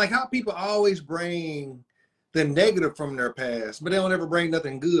crazy. Like how people always bring the negative from their past, but they don't ever bring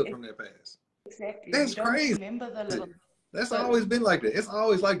nothing good from their past. Exactly. That's You don't crazy. remember the little. That's always been like that. It's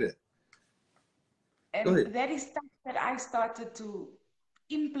always like that. And that is stuff that I started to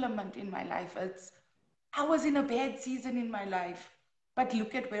implement in my life. I was in a bad season in my life, but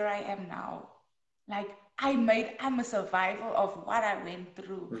look at where I am now. Like, I'm a survivor of what I went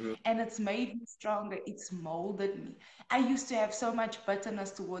through, and it's made me stronger. It's molded me. I used to have so much bitterness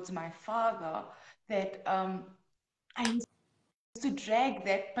towards my father that I used to drag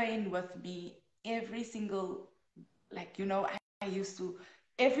that pain with me every single, like, I used to,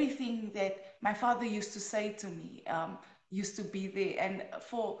 everything that my father used to say to me, used to be there. And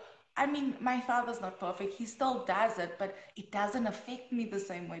for I mean, my father's not perfect. He still does it, but it doesn't affect me the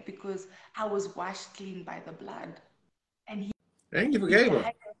same way because I was washed clean by the blood. And And you he forgave him.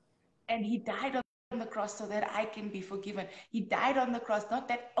 died, and he died on the cross so that I can be forgiven. He died on the cross, not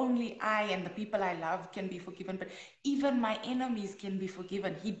that only I and the people I love can be forgiven, but even my enemies can be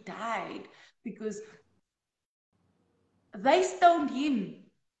forgiven. He died because they stoned him.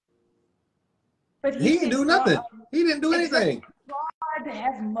 But he He didn't says, do God, nothing. He didn't do anything. God,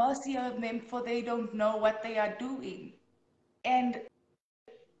 have mercy on them, for they don't know what they are doing. And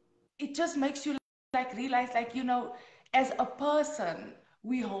it just makes you like realize, like, you know, as a person,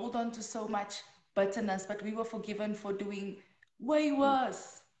 we hold on to so much bitterness, but we were forgiven for doing way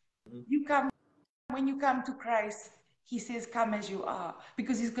worse. You come When you come to Christ, he says, come as you are,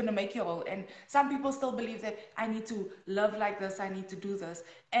 because he's going to make you whole. And some people still believe that I need to love like this, I need to do this.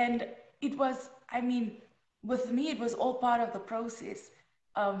 And it was, I mean, with me, it was all part of the process.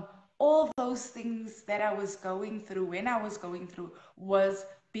 Um, all those things that I was going through, when I was going through, was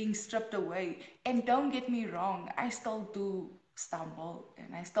being stripped away. And don't get me wrong, I still do stumble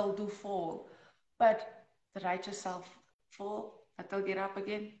and I still do fall. But the righteous self fall, but they'll get up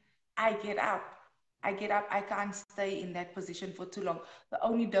again. I get up. I get up. I can't stay in that position for too long. The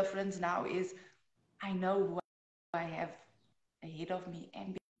only difference now is I know who I have ahead of me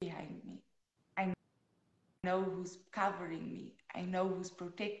and behind me. I know who's covering me. I know who's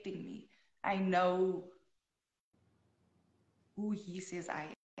protecting me. I know who he says I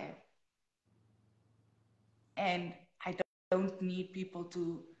am. And I don't need people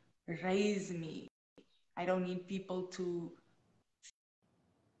to raise me. I don't need people to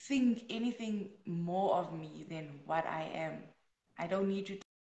think anything more of me than what I am. I don't need you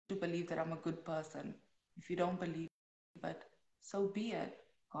to believe that I'm a good person. If you don't believe it, so be it.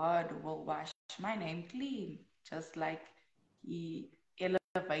 God will wash my name clean, just like he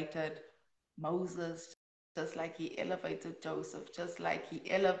elevated Moses, just like he elevated Joseph, just like he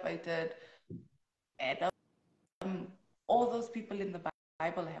elevated Adam. All those people in the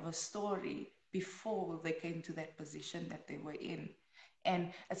Bible have a story before they came to that position that they were in.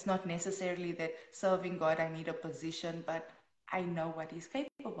 And it's not necessarily that serving God, I need a position, but I know what he's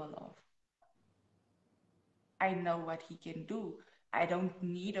capable of. I know what he can do. I don't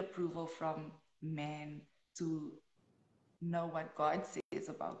need approval from man to know what God says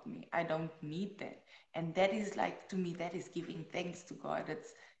about me. I don't need that. And that is like, to me, that is giving thanks to God.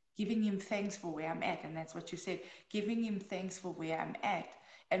 It's giving him thanks for where I'm at. And that's what you said, giving him thanks for where I'm at.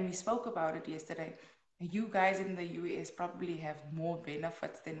 And we spoke about it yesterday. You guys in the US probably have more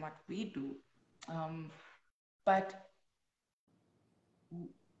benefits than what we do. But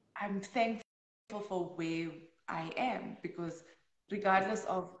I'm thankful for where I am, because regardless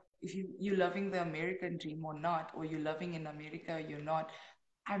of if you're loving the American dream or not, or you're loving in America or you're not,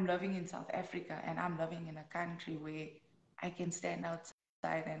 I'm loving in South Africa, and I'm loving in a country where I can stand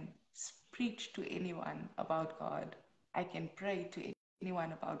outside and preach to anyone about God. I can pray to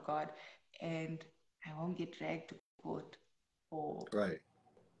anyone about God, and I won't get dragged to court for Right.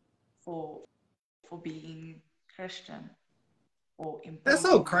 for for being Christian or That's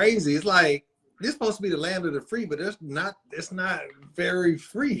so imposing my. crazy. It's like this supposed to be the land of the free, but it's not very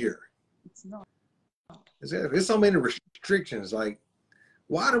free here. It's not. There's so many restrictions. Like,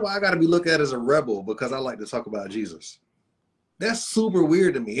 why do I gotta be looked at as a rebel because I like to talk about Jesus? That's super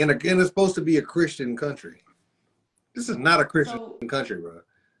weird to me. And again, it's supposed to be a Christian country. This is not a Christian country, bro.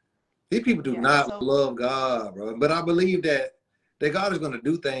 These people do not love God, bro. But I believe that God is going to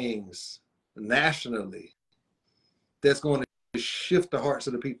do things nationally that's going to shift the hearts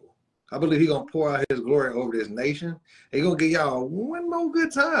of the people. I believe he's going to pour out his glory over this nation. He's going to give y'all one more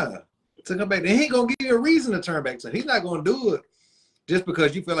good time to come back. And he ain't going to give you a reason to turn back to him. He's not going to do it just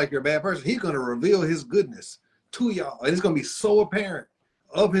because you feel like you're a bad person. He's going to reveal his goodness to y'all. And it's going to be so apparent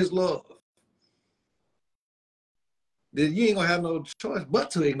of his love that you ain't going to have no choice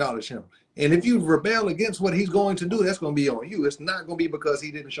but to acknowledge him. And if you rebel against what he's going to do, that's going to be on you. It's not going to be because he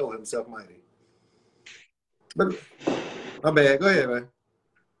didn't show himself mighty. But, my bad. Go ahead, man.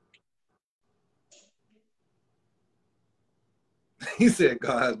 He said,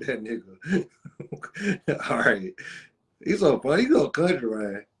 God, that nigga. All right. He's so funny. He's so country,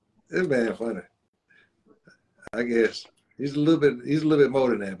 man. This man funny. I guess. He's a little bit more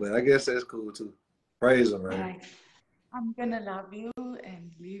than that, but I guess that's cool too. Praise him, man. Right. I'm gonna love you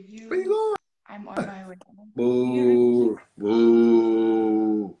and leave you. Where you going? I'm on my way. Boo.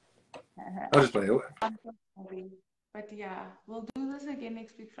 Boo. I'm just playing. I'm so sorry. But yeah, we'll do this again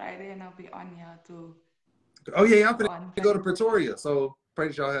next week Friday, and I'll be on here to. Oh yeah, I'm gonna go to Pretoria. So pray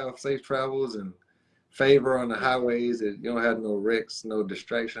that y'all have safe travels and favor on the highways, that you don't have no wrecks, no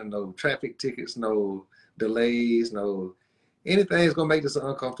distraction, no traffic tickets, no delays, no anything that's gonna make this an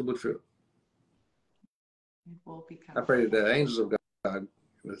uncomfortable trip. It will become. I pray that the angels of God,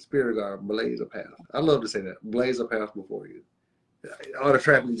 the Spirit of God, blaze a path. I love to say that, blaze a path before you. All the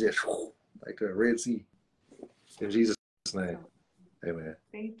traffic just like the Red Sea. In Jesus' name, amen.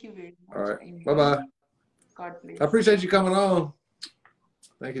 Thank you very much. All right, Amen. bye-bye. God bless. I appreciate you coming on.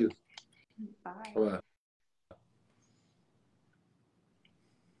 Thank you. Bye. Bye-bye.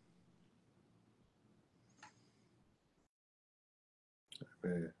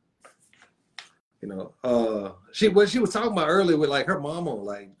 Man. You know, what she was talking about earlier with like her mama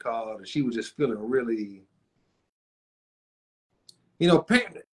like called and she was just feeling really, you know,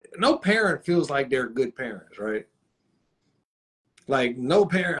 no parent feels like they're good parents, right? Like no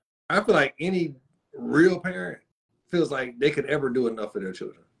parent, I feel like any real parent feels like they could ever do enough for their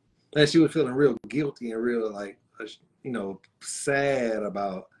children. And she was feeling real guilty and real like, you know, sad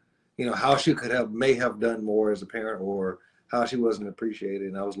about, you know, how she may have done more as a parent or how she wasn't appreciated.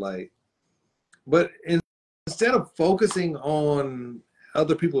 And I was like, but instead of focusing on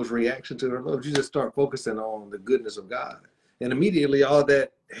other people's reaction to her love, you just start focusing on the goodness of God. And immediately all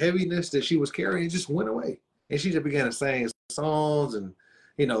that heaviness that she was carrying just went away. And she just began to sing songs and,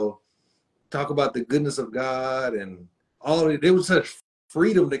 you know, talk about the goodness of God and all of it. There was such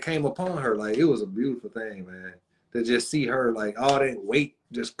freedom that came upon her. Like, it was a beautiful thing, man, to just see her, like, all that weight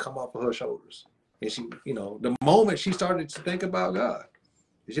just come off of her shoulders. And she, you know, the moment she started to think about God,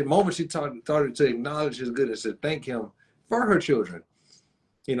 the moment she started to acknowledge his goodness, to thank him for her children,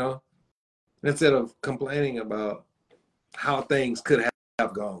 you know, instead of complaining about how things could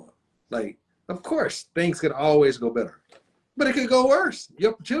have gone. Like, of course, things could always go better, but it could go worse.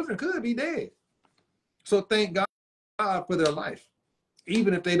 Your children could be dead. So thank God for their life,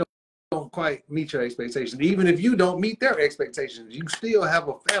 even if they don't quite meet your expectations. Even if you don't meet their expectations, you still have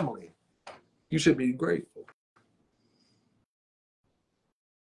a family. You should be grateful.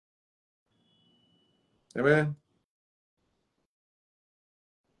 Amen.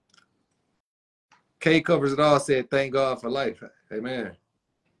 K covers it all, said, thank God for life. Amen.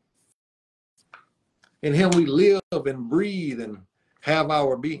 In him we live and breathe and have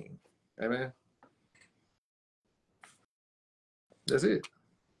our being. Amen. That's it.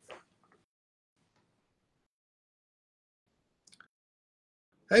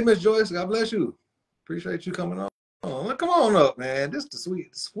 Hey, Miss Joyce, God bless you. Appreciate you coming on. Come on up, man. This is the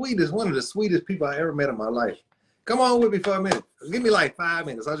sweetest, one of the sweetest people I ever met in my life. Come on with me for a minute. Give me like 5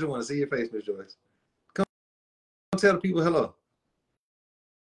 minutes. I just want to see your face, Miss Joyce. Come tell the people hello.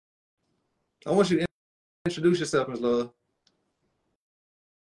 I want you to introduce yourself, Miss Love.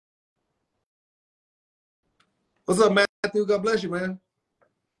 What's up, Matthew? God bless you, man.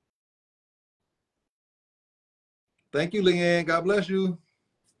 Thank you, Leanne. God bless you.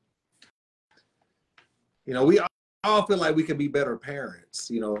 You know, we all feel like we can be better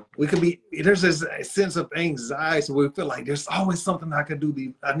parents. You know, we can be, there's this sense of anxiety where we feel like there's always something I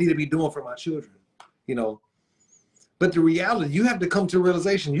need to be doing for my children, you know. But the reality, you have to come to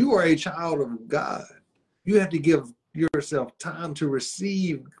realization, you are a child of God. You have to give yourself time to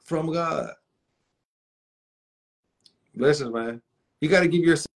receive from God. Blessings, man. You got to give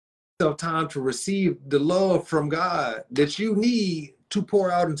yourself time to receive the love from God that you need to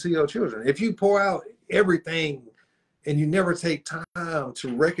pour out into your children. If you pour out everything and you never take time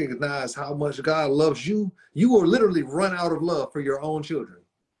to recognize how much God loves you, you will literally run out of love for your own children.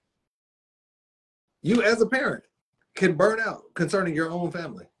 You as a parent can burn out concerning your own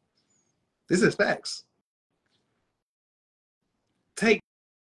family. This is facts. Take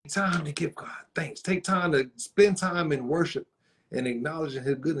time to give God thanks. Take time to spend time in worship and acknowledging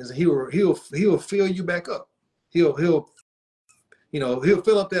his goodness. And he'll fill you back up. He'll fill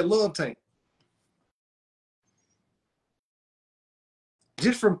up that love tank.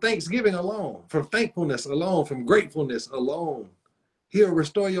 Just from thanksgiving alone, from thankfulness alone, from gratefulness alone, he'll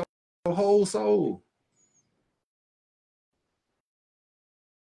restore your whole soul.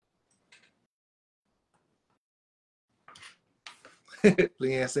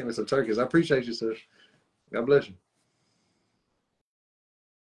 Leanne sent me some turkeys. I appreciate you, sir. God bless you.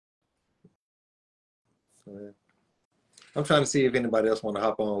 I'm trying to see if anybody else want to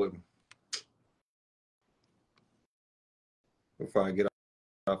hop on with me before I get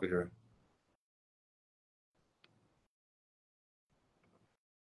off of here.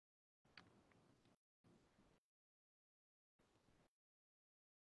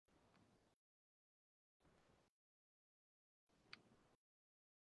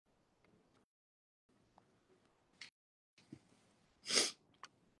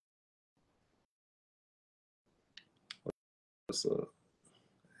 What's up?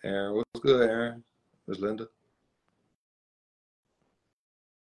 Aaron, what's good, Aaron? Miss Linda?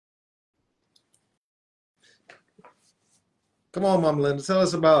 Come on, Mama Linda. Tell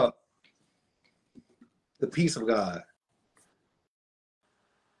us about the peace of God.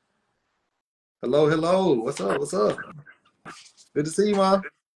 Hello, hello. What's up? What's up? Good to see you, Mom.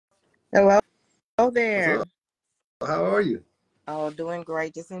 Hello What's there. up? How are you? Oh, doing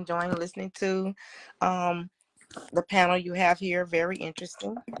great. Just enjoying listening to the panel you have here. Very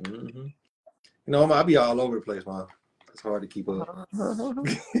interesting. Mm-hmm. You know, I'll be all over the place, Mom. It's hard to keep up. How I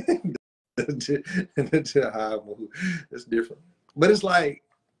move. It's different. But it's like,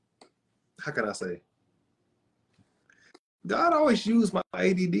 how can I say? God always used my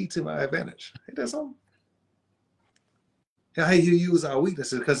ADD to my advantage. Ain't that something? How he use our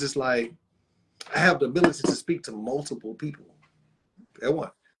weaknesses, because it's like I have the ability to speak to multiple people at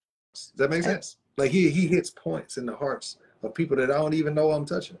once. Does that make sense? Like he hits points in the hearts of people that I don't even know I'm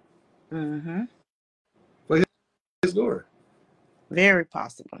touching. Mm-hmm. For his glory. Very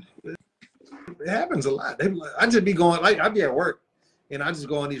possible. It happens a lot. I just be going, like, I be at work and I just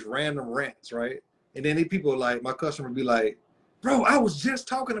go on these random rants, right? And then these people, like, my customer be like, bro, I was just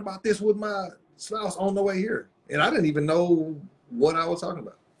talking about this with my spouse on the way here. And I didn't even know what I was talking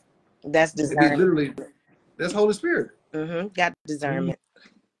about. That's It'd be discernment. literally, that's Holy Spirit. Mm-hmm. Got discernment.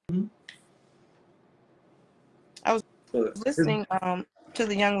 Mm-hmm. I was listening to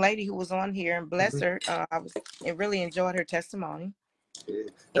the young lady who was on here, and bless her. I really enjoyed her testimony. Yeah.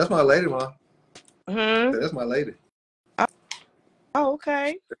 That's my lady, Mom. Mm-hmm. That's my lady. Oh,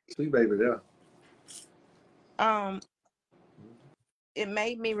 okay. Sweet baby there. It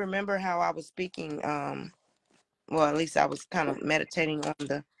made me remember how I was speaking. Well, at least I was kind of meditating on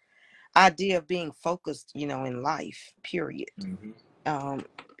the idea of being focused, in life, period. Mm-hmm.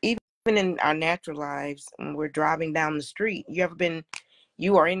 Even in our natural lives, when we're driving down the street,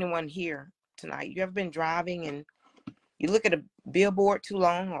 you or anyone here tonight, you ever been driving and you look at a billboard too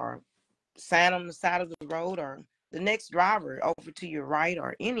long, or sign on the side of the road, or the next driver over to your right,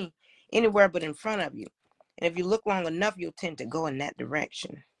 or anywhere but in front of you. And if you look long enough, you'll tend to go in that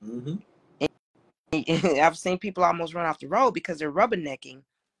direction. Mm-hmm. I've seen people almost run off the road because they're rubbernecking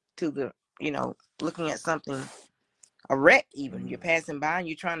to the, looking at something, a wreck even. You're passing by and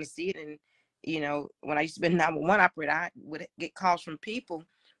you're trying to see it. And, when I used to be a 911 operator, I would get calls from people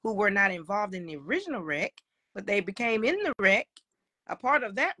who were not involved in the original wreck, but they became in the wreck, a part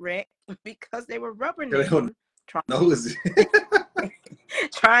of that wreck, because they were rubbernecking,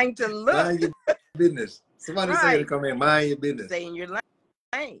 trying to look. Mind your business. Somebody say to come in, mind your business. Stay in your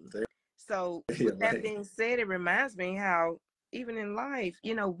lane. So with that being said, it reminds me how even in life,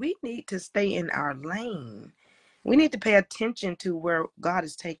 we need to stay in our lane. We need to pay attention to where God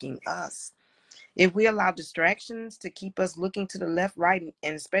is taking us. If we allow distractions to keep us looking to the left, right,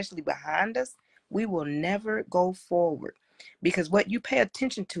 and especially behind us, we will never go forward, because what you pay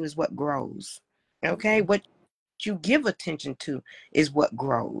attention to is what grows. Okay? What you give attention to is what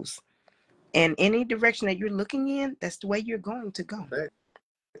grows. And any direction that you're looking in, that's the way you're going to go.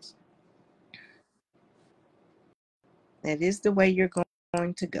 That is the way you're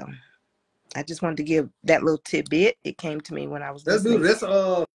going to go. I just wanted to give that little tidbit. It came to me when I was listening. That's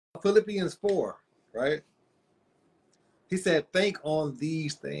Philippians 4, right? He said, think on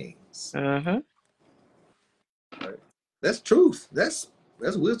these things. Mm-hmm. Right? That's truth. That's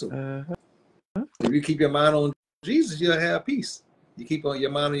wisdom. Mm-hmm. If you keep your mind on Jesus, you'll have peace. You keep on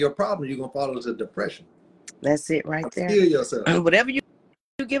your mind on your problem, you're going to fall into depression. That's it right there. Heal yourself. Whatever you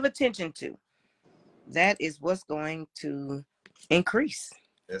give attention to, that is what's going to increase.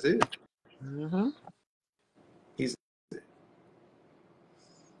 That's it. Mm-hmm.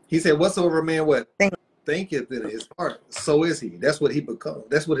 He said, whatsoever a man thinketh in his heart, so is he. That's what he becomes.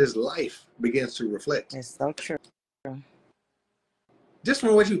 That's what his life begins to reflect. It's so true. Just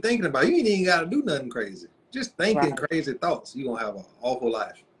from what you're thinking about, you ain't even got to do nothing crazy. Just thinking crazy thoughts, you're going to have an awful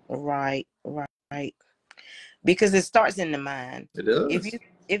life. Right. Because it starts in the mind. It does.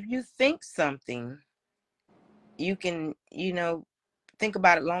 If you think something, you can, think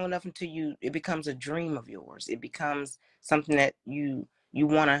about it long enough until it becomes a dream of yours. It becomes something that you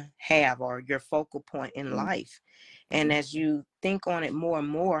want to have, or your focal point in life. And as you think on it more and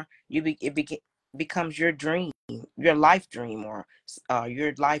more, it becomes your dream, your life dream, or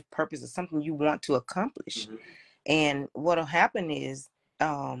your life purpose, or something you want to accomplish. And what'll happen is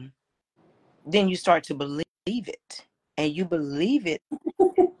then you start to believe it, and you believe it.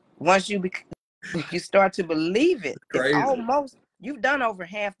 Once you start to believe it, it's almost, you've done over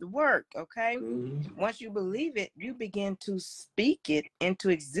half the work. Okay. Once you believe it, you begin to speak it into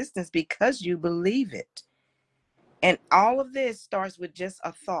existence because you believe it. And all of this starts with just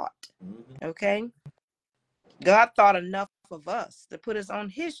a thought. Mm-hmm. Okay. God thought enough of us to put us on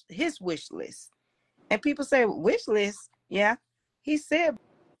his wish list. And people say, wish list? Yeah. He said,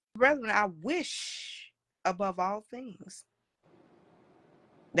 brethren, I wish above all things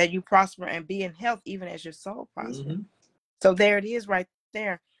that you prosper and be in health, even as your soul prosper. Mm-hmm. So there it is right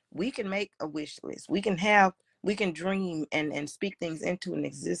there. We can make a wish list. We can dream and speak things into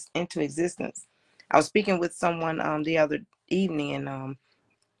existence. I was speaking with someone the other evening, and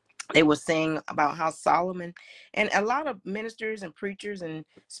they were saying about how Solomon, and a lot of ministers and preachers and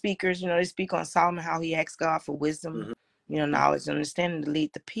speakers, they speak on Solomon, how he asked God for wisdom, Mm-hmm. knowledge and understanding to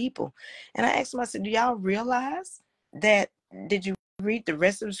lead the people. And I asked them, I said, do y'all realize that? Did you read the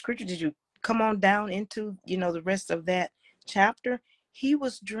rest of the scripture? Did you come on down into, the rest of that chapter? He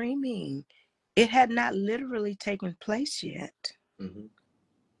was dreaming. It had not literally taken place yet. Mm-hmm.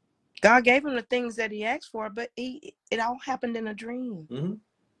 God gave him the things that he asked for, but it all happened in a dream. Mm-hmm.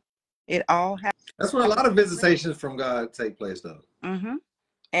 It all happened. That's when a lot of visitations from God take place, though. Mm-hmm.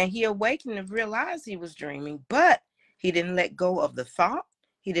 And he awakened and realized he was dreaming, but he didn't let go of the thought.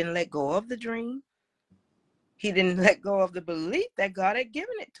 He didn't let go of the dream. He didn't let go of the belief that God had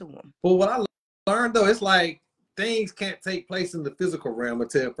given it to him. Well, what I learned, though, it's like things can't take place in the physical realm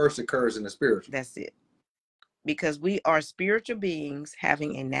until it first occurs in the spiritual. That's it. Because we are spiritual beings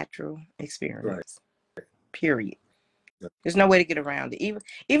having a natural experience. Right. Period. There's no way to get around it. Even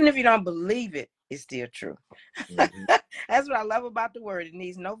if you don't believe it, it's still true. Mm-hmm. That's what I love about the word. It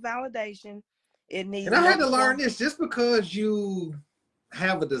needs no validation. It needs. And I had to learn this: just because you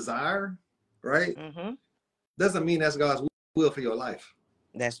have a desire, right, doesn't mean that's God's will for your life.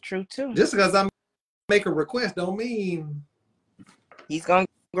 That's true too. Just because I make a request don't mean he's gonna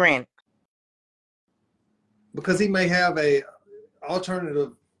grant it. Because he may have a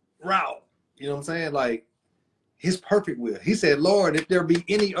alternative route. You know what I'm saying? Like his perfect will. He said, Lord, if there be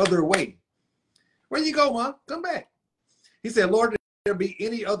any other way. Where you go, Mom? Come back. He said, Lord, if there be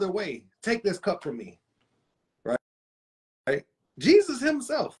any other way, take this cup from me. Right? Jesus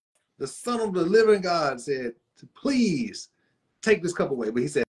himself, the Son of the living God, said, please take this cup away. But he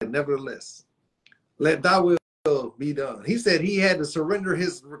said, nevertheless, let thy will be done. He said he had to surrender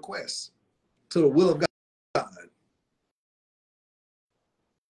his request to the will of God.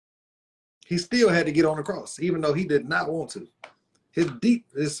 He still had to get on the cross, even though he did not want to.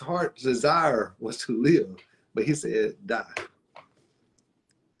 His heart's desire was to live, but he said, die.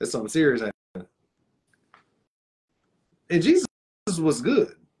 That's something serious. And Jesus was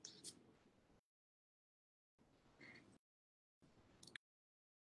good.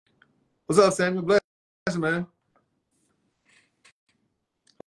 What's up, Samuel? Bless you, man.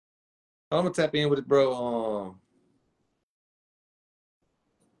 I'm gonna tap in with it, bro.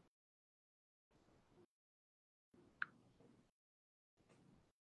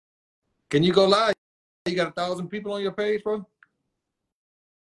 Can you go live? You got 1,000 people on your page, bro?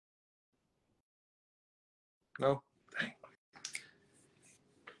 No? Dang.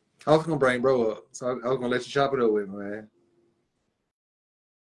 I was gonna bring bro up, so I was gonna let you chop it up with me, man.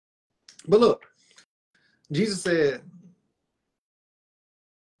 But look, Jesus said,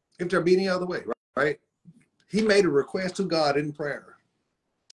 if there be any other way, right? He made a request to God in prayer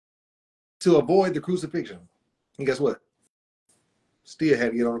to avoid the crucifixion. And guess what? Still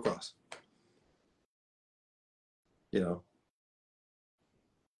had to get on the cross. You know.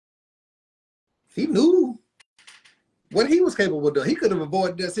 He knew what he was capable of doing. He could have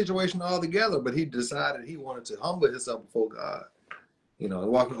avoided that situation altogether, but he decided he wanted to humble himself before God, and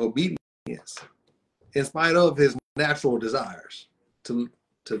walk in obedience in spite of his natural desires to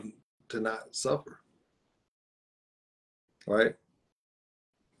not suffer. Right?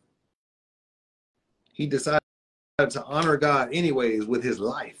 He decided to honor God anyways with his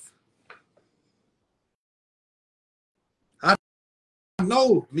life. I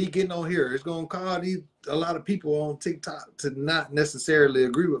know me getting on here is going to cause a lot of people on TikTok to not necessarily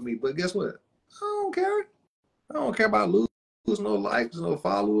agree with me, but guess what? I don't care. I don't care about losing no likes, no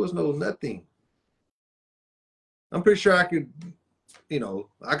followers, no nothing. I'm pretty sure I could,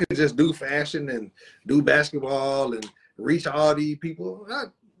 I could just do fashion and do basketball and reach all these people.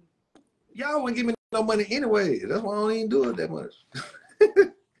 Y'all wouldn't give me no money anyway. That's why I don't even do it that much.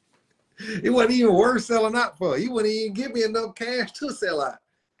 It wasn't even worth selling out for. You wouldn't even give me enough cash to sell out.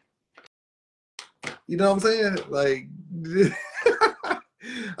 You know what I'm saying? Like,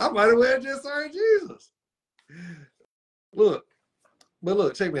 I might as well just serve Jesus. Look,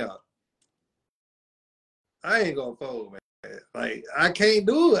 check me out. I ain't gonna fold, man. Like, I can't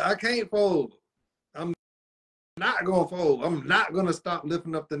do it. I can't fold. I'm not gonna fold. I'm not gonna stop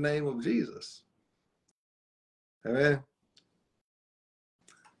lifting up the name of Jesus. Amen.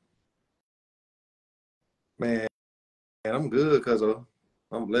 Man, I'm good because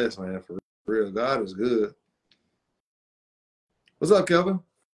I'm blessed, man. For real, God is good. What's up, Kelvin?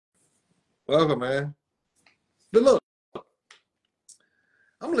 Welcome, man. But look, I'm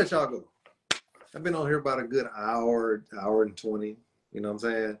gonna let y'all go. I've been on here about a good hour and 20. You know what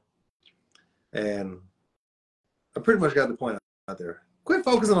I'm saying? And I pretty much got the point out there. Quit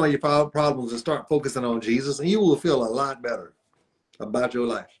focusing on your problems and start focusing on Jesus, and you will feel a lot better about your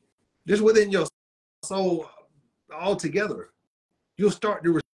life. Just within your soul altogether. You'll start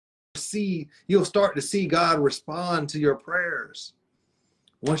to see God respond to your prayers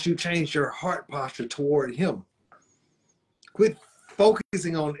once you change your heart posture toward him. Quit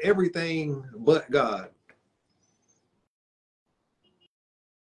focusing on everything but God.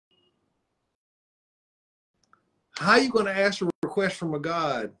 How are you going to ask a request from a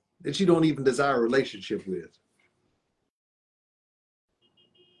God that you don't even desire a relationship with?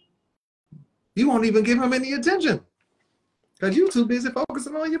 You won't even give him any attention because you're too busy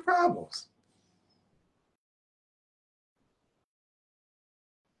focusing on your problems.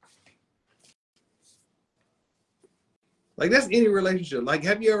 Like, that's any relationship. Like,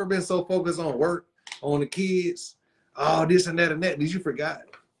 have you ever been so focused on work, on the kids, oh, this and that and that, did you forgot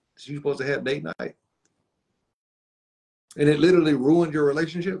that you're supposed to have date night? And it literally ruined your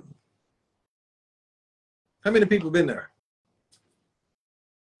relationship? How many people been there?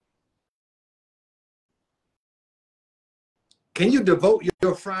 Can you devote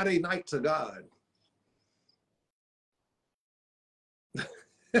your Friday night to God?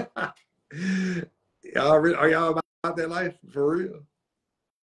 Are y'all about that life for real?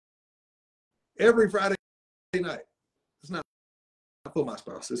 Every Friday night. It's not for my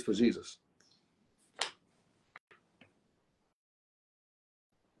spouse, it's for Jesus.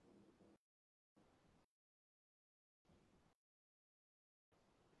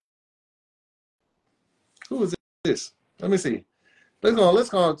 Who is this? Let me see. Let's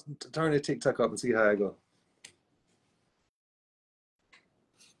go turn the TikTok up and see how I go.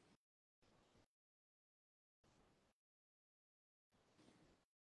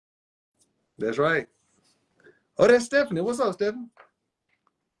 That's right. Oh, that's Stephanie. What's up, Stephanie?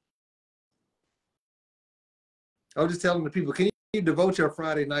 I was just telling the people, can you devote your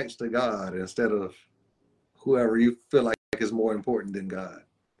Friday nights to God instead of whoever you feel like is more important than God?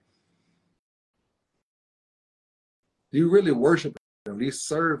 Do you really worship him? Do you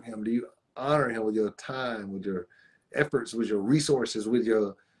serve him? Do you honor him with your time, with your efforts, with your resources, with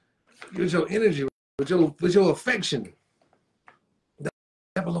your energy, with your affection?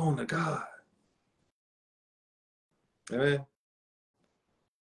 That belongs to God. Amen.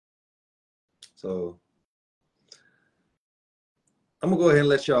 So I'm gonna go ahead and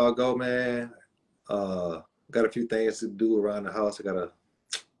let y'all go, man. Got a few things to do around the house. I gotta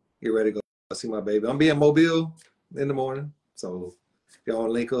get ready to go see my baby. I'm being Mobile in the morning, so if y'all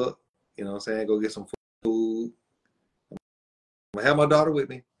wanna link up, you know what I'm saying, go get some food. I'm gonna have my daughter with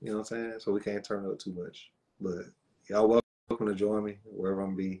me, you know what I'm saying, so we can't turn up too much. But y'all welcome to join me wherever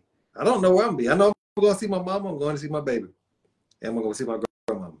I'm gonna be. I don't know where I'm gonna be. I know I'm going to see my mama. I'm going to see my baby, and I'm going to see my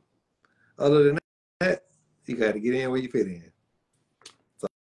grandmama. Other than that, you got to get in where you fit in.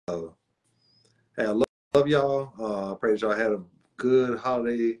 So, hey, I love y'all. I pray that y'all had a good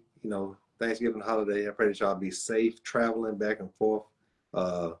holiday, Thanksgiving holiday. I pray that y'all be safe traveling back and forth.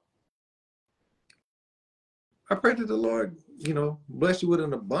 I pray that the Lord, bless you with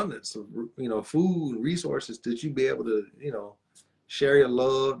an abundance of, food and resources that you be able to, share your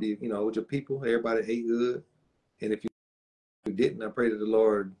love, with your people. Everybody ate good. And if you didn't, I pray that the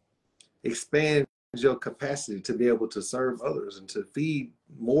Lord expand your capacity to be able to serve others and to feed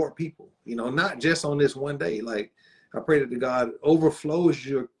more people, not just on this one day. Like, I pray that the God overflows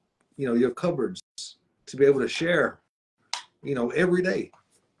your cupboards to be able to share, every day,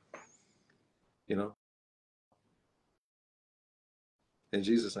 in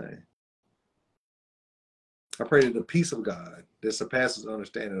Jesus' name. I pray that the peace of God that surpasses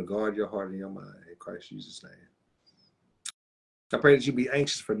understanding will guard your heart and your mind in Christ Jesus' name. I pray that you be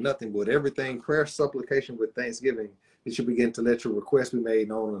anxious for nothing but everything, prayer, supplication with thanksgiving, that you begin to let your requests be made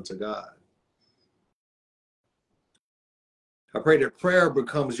known unto God. I pray that prayer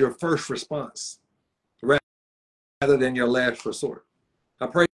becomes your first response rather than your last resort. I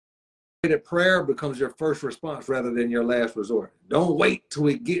pray that prayer becomes your first response rather than your last resort. Don't wait till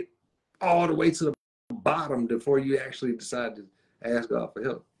it get all the way to the bottom before you actually decide to ask God for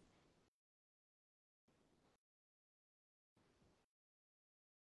help.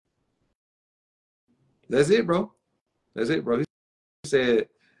 That's it, bro. That's it, bro. He said,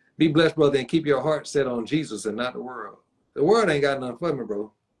 Be blessed, brother, and keep your heart set on Jesus and not the world. The world ain't got nothing for me,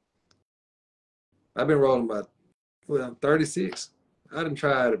 bro. I've been rolling about, well, I'm 36. I done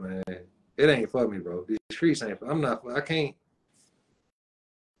tried it, man. It ain't for me, bro. These streets ain't for, I can't.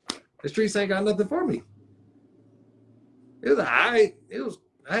 The streets ain't got nothing for me. It was alright.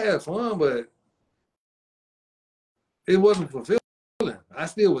 I had fun, but it wasn't fulfilling. I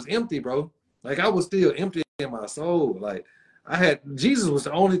still was empty, bro. Like, I was still empty in my soul. Like, Jesus was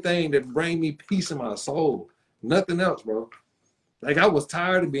the only thing that bring me peace in my soul. Nothing else, bro. Like, I was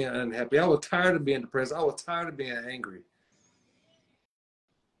tired of being unhappy. I was tired of being depressed. I was tired of being angry.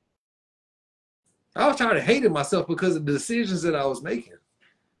 I was tired of hating myself because of the decisions that I was making.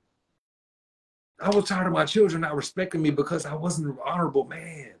 I was tired of my children not respecting me because I wasn't an honorable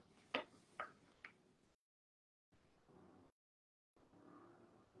man.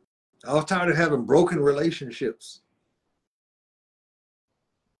 I was tired of having broken relationships.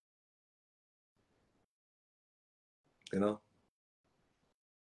 You know?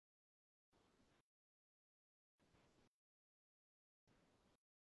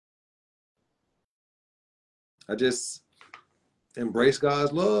 I just embrace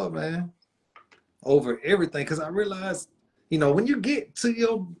God's love, man, over everything. Because I realized, you know, when you get to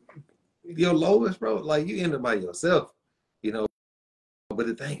your lowest, bro, like, you end up by yourself, you know. But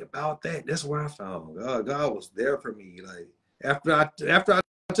the thing about that, that's where I found God. God was there for me. Like, after I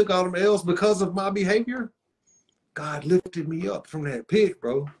took all them L's because of my behavior, God lifted me up from that pit,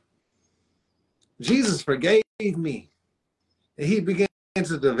 bro. Jesus forgave me. And he began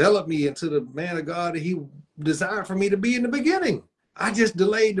to develop me into the man of God that he desired for me to be in the beginning. I just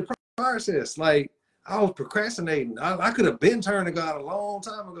delayed the process. Like, I was procrastinating. I could have been turned to God a long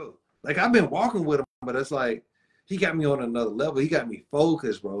time ago. Like, I've been walking with him, but it's like, he got me on another level. He got me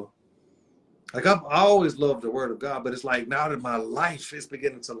focused, bro. Like, I've always loved the word of God, but it's like, now that my life is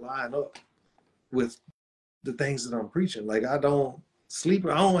beginning to line up with the things that I'm preaching. Like, I don't sleep.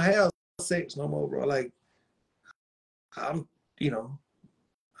 I don't have sex no more, bro. Like, I'm, you know,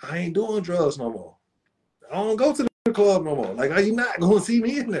 I ain't doing drugs no more. I don't go to the club no more. Like, you're not going to see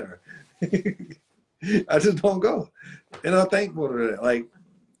me in there. I just don't go. And I'm thankful for that. Like,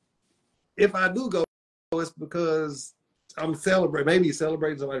 if I do go, it's because I'm maybe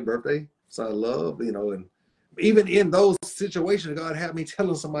celebrating somebody's birthday. So I love, you know, and even in those situations, God had me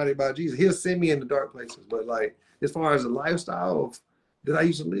telling somebody about Jesus. He'll send me in the dark places. But, like, as far as the lifestyle that I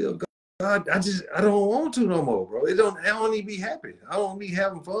used to live, God, I don't want to no more, bro. I don't even be happy. I don't be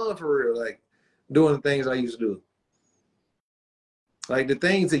having fun for real, like, doing the things I used to do. Like, the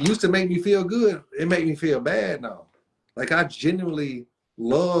things that used to make me feel good, it make me feel bad now. Like, I genuinely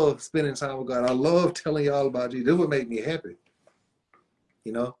love spending time with God. I love telling y'all about Jesus. It would make me happy,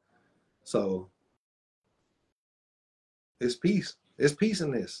 you know? So it's peace. It's peace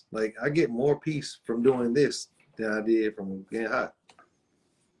in this. Like, I get more peace from doing this than I did from getting high.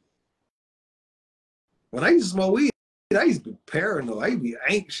 When I used to smoke weed, I used to be paranoid. I used to be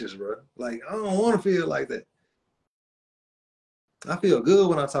anxious, bro. Like, I don't want to feel like that. I feel good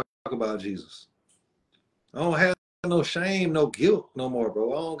when I talk about Jesus. I don't have no shame, no guilt no more,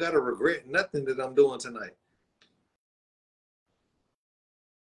 bro. I don't got to regret nothing that I'm doing tonight.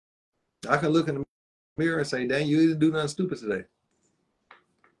 I can look in the mirror and say, dang, you didn't do nothing stupid today.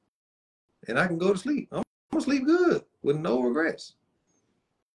 And I can go to sleep. I'm going to sleep good with no regrets.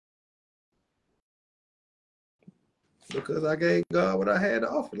 Because I gave God what I had to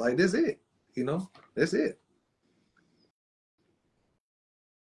offer. Like, that's it. You know, that's it.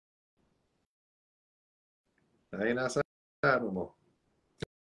 I ain't outside no more.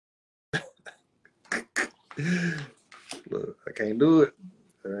 Look, I can't do it.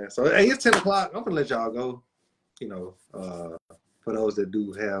 So, hey, it's 10 o'clock. I'm going to let y'all go. You know, for those that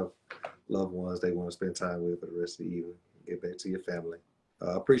do have loved ones they want to spend time with for the rest of the evening, get back to your family.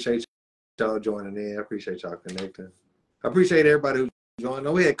 Appreciate y'all joining in. I appreciate y'all connecting. I appreciate everybody who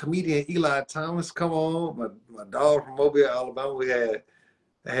joined. We had comedian Eli Thomas come on, my dog from Mobile, Alabama. We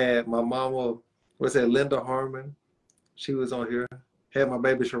had my mama, Linda Harmon. She was on here. Had my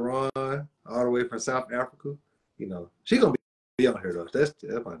baby Sharon all the way from South Africa. You know, she's gonna be on here though. That's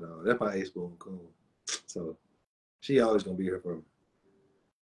my dog. That's my ace boom coon. So she always gonna be here for me.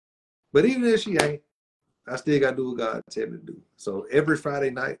 But even if she ain't, I still gotta do what God tell me to do. So every Friday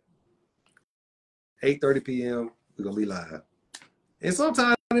night, 8:30 p.m., we're gonna be live. And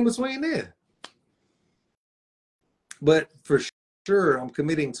sometime in between then. But for sure, I'm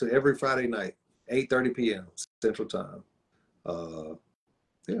committing to every Friday night, 8:30 p.m. Central Time.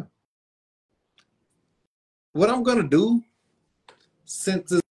 Yeah. What I'm gonna do, since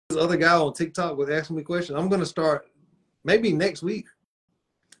this other guy on TikTok was asking me questions, I'm gonna start maybe next week.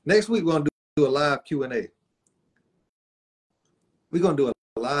 Next week, we're going to do a live Q&A. We're going to do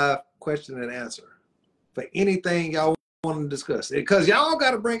a live question and answer for anything y'all want to discuss. Because y'all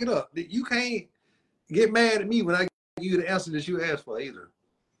got to bring it up. You can't get mad at me when I give you the answer that you asked for either.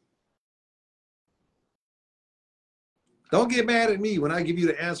 Don't get mad at me when I give you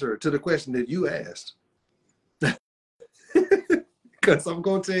the answer to the question that you asked. Because I'm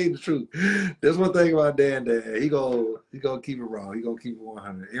going to tell you the truth. There's one thing about Dan. He gonna keep it raw. He going to keep it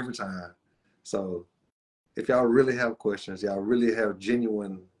 100 every time. So if y'all really have questions, y'all really have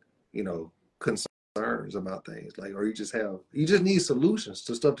genuine, concerns about things, like, or you just need solutions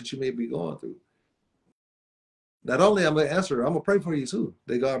to stuff that you may be going through. Not only I'm going to answer, I'm going to pray for you too.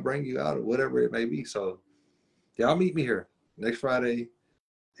 That God bring you out of whatever it may be. So y'all meet me here next Friday,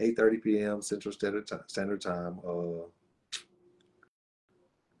 8:30 p.m. Central Standard Time.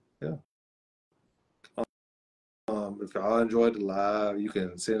 Yeah. If y'all enjoyed the live, you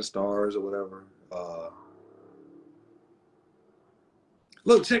can send stars or whatever.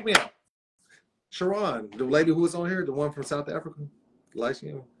 Look, check me out. Sharon, the lady who was on here, the one from South Africa, light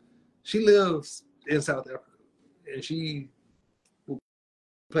skin, she lives in South Africa, and she will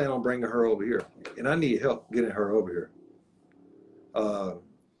plan on bringing her over here. And I need help getting her over here.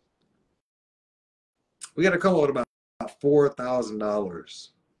 We got to come up with about $4,000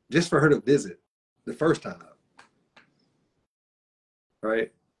 just for her to visit the first time. Right?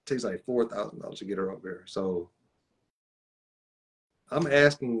 It takes like $4,000 to get her over here. So I'm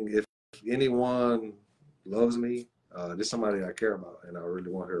asking if anyone loves me. This is somebody I care about, and I really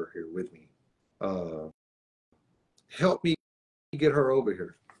want her here with me. Help me get her over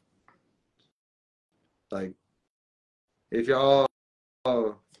here. Like, if y'all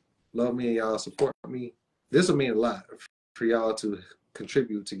love me and y'all support me, this will mean a lot for y'all to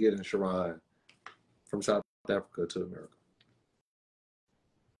contribute to getting Sharon from South Africa to America.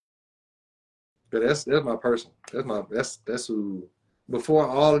 But that's my person. That's who. Before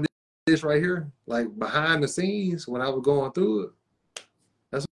all of this right here, like behind the scenes when I was going through it,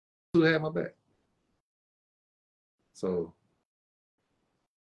 that's who had my back. So,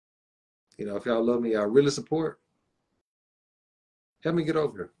 if y'all love me, y'all really support, help me get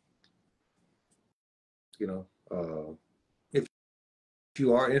over here. If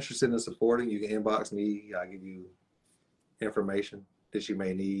you are interested in supporting, you can inbox me. I'll give you information that you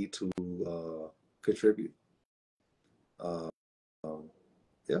may need to contribute.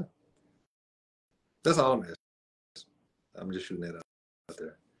 Yeah. That's all I'm asking. I'm just shooting that out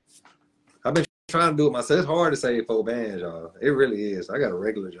there. I've been trying to do it myself. It's hard to save 4 bands, y'all. It really is. I got a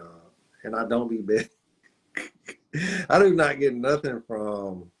regular job, and I don't be bad. I do not get nothing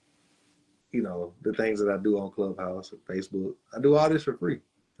from, the things that I do on Clubhouse or Facebook. I do all this for free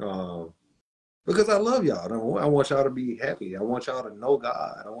because I love y'all. I want y'all to be happy. I want y'all to know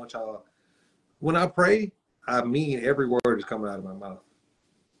God. I want y'all. When I pray, I mean every word that's coming out of my mouth.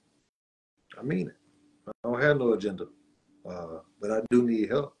 I mean it. I don't have no agenda, but I do need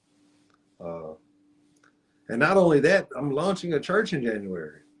help. And not only that, I'm launching a church in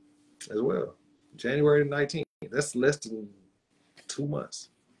January as well. January 19th. That's less than 2 months.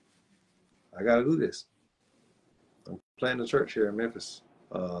 I got to do this. I'm planning a church here in Memphis.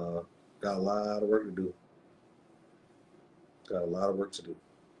 Got a lot of work to do.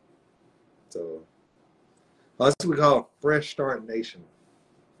 So, that's what we call Fresh Start Nation.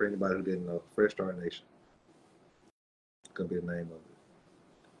 For anybody who didn't know, Fresh Start Nation. It's going to be the name of it.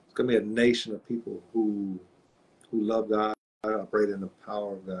 It's going to be a nation of people who love God, operate in the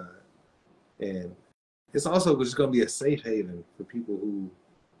power of God. And it's also just going to be a safe haven for people who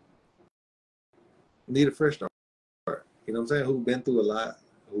need a fresh start. You know what I'm saying? Who've been through a lot,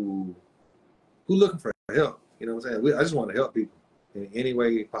 who looking for help. You know what I'm saying? I just want to help people in any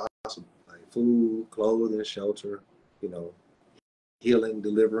way possible, like food, clothing, shelter, healing,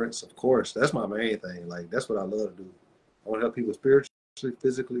 deliverance. Of course, that's my main thing. Like, that's what I love to do. I want to help people spiritually,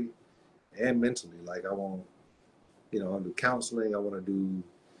 physically, and mentally. Like, I want, I do counseling. I want to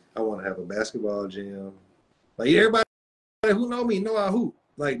have a basketball gym. Like, everybody who know me know I hoop.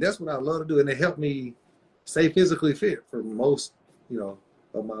 Like, that's what I love to do, and it helped me stay physically fit for most,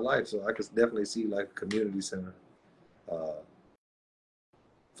 of my life. So I could definitely see like a community center,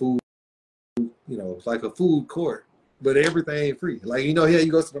 food, like a food court, but everything free. Like, here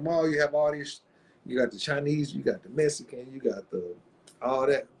you go to the mall, you have all these, you got the Chinese, you got the Mexican, you got all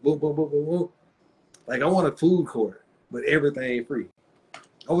that, boom, boom, boom, boom, boom. Like, I want a food court, but everything free.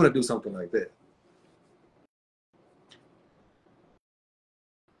 I want to do something like that.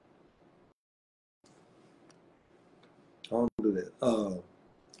 I want to do that.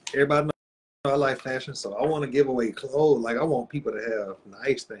 Everybody I like fashion, so I want to give away clothes. Like I want people to have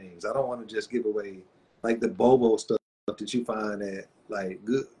nice things. I don't want to just give away like the Bobo stuff that you find at like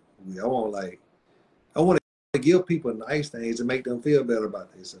good. I want to give people nice things and make them feel better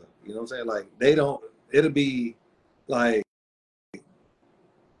about themselves. You know what I'm saying? Like they don't. It'll be like,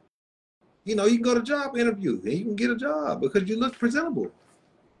 you know, you can go to job interview and you can get a job because you look presentable.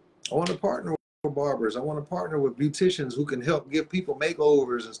 I want to partner with barbers. I want to partner with beauticians who can help give people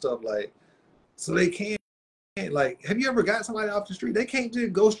makeovers and stuff like, so they can. Like, have you ever got somebody off the street? They can't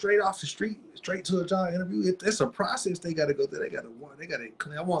just go straight off the street, straight to a job interview. It's a process they got to go through. They got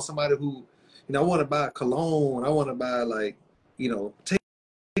to. I want somebody who, you know, I want to buy cologne. I want to buy like, you know, take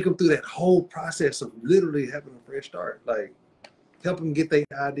them through that whole process of literally having a fresh start. Like, help them get their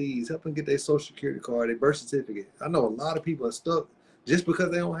IDs, help them get their social security card, their birth certificate. I know a lot of people are stuck just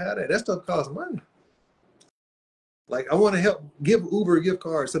because they don't have that. That stuff costs money. Like, I want to help give Uber a gift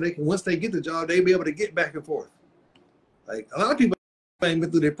card so they can, once they get the job, they be able to get back and forth. Like, a lot of people ain't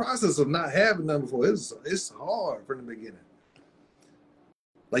been through the process of not having them before. It's hard from the beginning.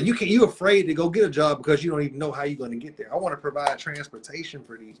 Like, you're afraid to go get a job because you don't even know how you're going to get there. I want to provide transportation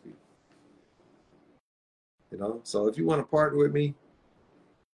for these people. You know, so if you want to partner with me,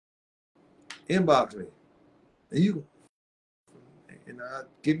 inbox me. And I'll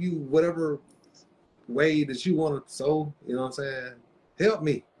give you whatever way that you want to sow, you know what I'm saying? Help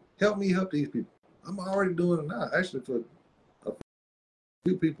me help these people. I'm already doing it now, actually, for a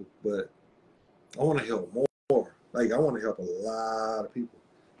few people, but I want to help more. Like, I want to help a lot of people,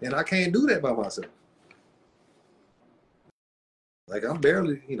 and I can't do that by myself. Like, I'm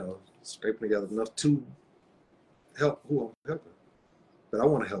barely, you know, scraping together enough to help who I'm helping, but I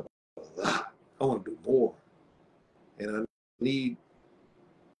want to help a lot. I want to do more, and I need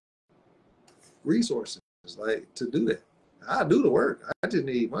resources like to do that. I do the work. I just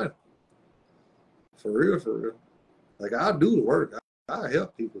need money. For real. Like, I'll do the work. I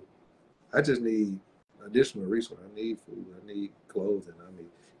help people. I just need additional resources. I need food. I need clothing. I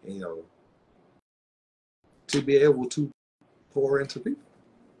need, you know, to be able to pour into people.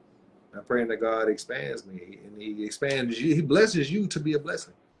 I'm praying that God expands me, and He expands you. He blesses you to be a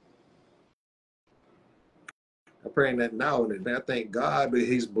blessing. I'm praying that now, and I thank God that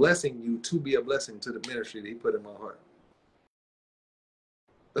He's blessing you to be a blessing to the ministry that He put in my heart.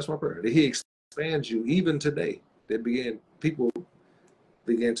 That's my prayer. That He expands you even today. That people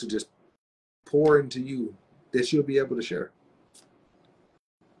begin to just pour into you, that you'll be able to share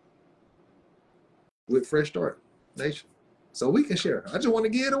with Fresh Start Nation. So we can share. I just want to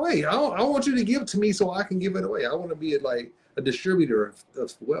give it away. I want you to give to me so I can give it away. I want to be like a distributor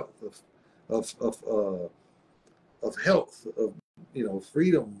of wealth, of health, of, you know,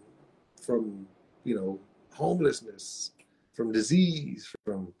 freedom from, you know, homelessness, from disease,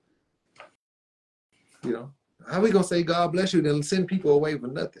 from, you know, how we gonna say God bless you then send people away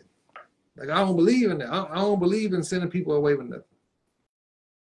with nothing? Like, I don't believe in that. I don't believe in sending people away with nothing.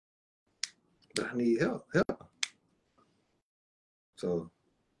 But I need help. So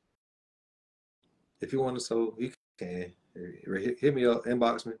if you want to sow, you can hit me up,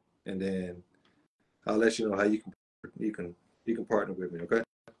 inbox me, and then I'll let you know how you can partner with me. Okay.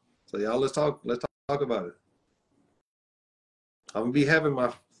 So y'all, let's talk about it. I'm gonna be having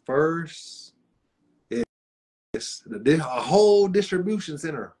my first, a whole distribution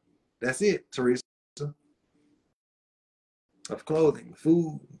center. That's it, Teresa. Of clothing,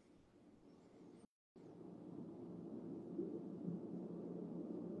 food.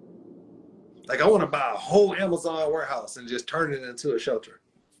 Like, I want to buy a whole Amazon warehouse and just turn it into a shelter.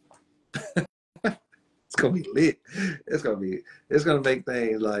 It's gonna be lit. It's gonna make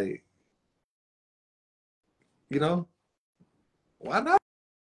things like, you know, why not?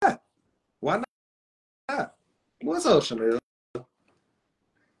 Why not? What's up, Chanel?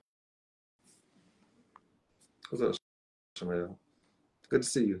 What's up, Chanel? Good to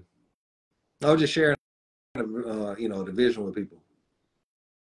see you. I was just sharing, you know, the vision with people.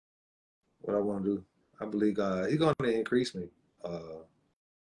 What I want to do. I believe God, He's going to increase me. But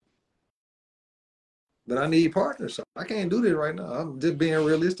I need partners. So I can't do this right now. I'm just being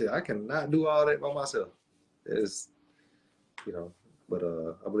realistic. I cannot do all that by myself. It's, you know, but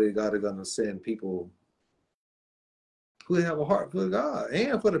I believe God is going to send people who have a heart for God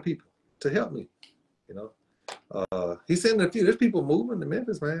and for the people to help me. You know, He's sending a few. There's people moving to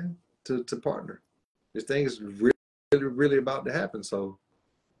Memphis, man, to partner. This thing is really about to happen. So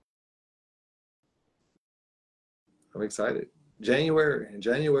I'm excited. In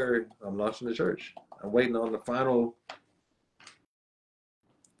January, I'm launching the church. I'm waiting on the final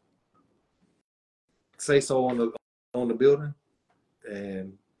say so on the building,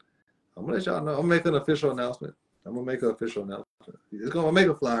 and I'm gonna let y'all know. I'm gonna make an official announcement. I'm gonna make an official announcement. It's gonna make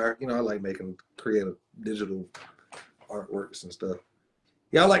a flyer. You know, I like making creative digital artworks and stuff.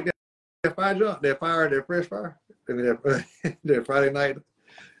 Y'all like that fire jump? That fresh fire? I mean, that Friday night.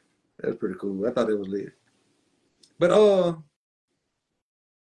 That's pretty cool. I thought it was lit. But I'm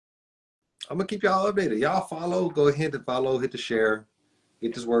gonna keep y'all updated. Y'all follow. Go ahead and follow. Hit the share.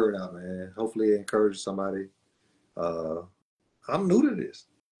 Get this word out, man. Hopefully, it encourages somebody. I'm new to this.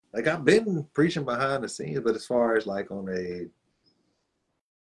 Like, I've been preaching behind the scenes, but as far as like on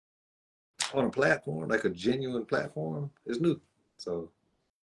a platform, like a genuine platform, it's new. So,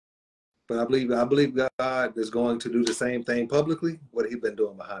 but I believe God is going to do the same thing publicly, what He's been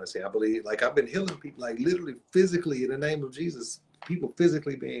doing behind the scenes. I believe, like, I've been healing people, like literally physically in the name of Jesus, people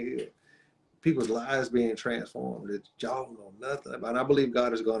physically being healed, people's lives being transformed that y'all know nothing about. And I believe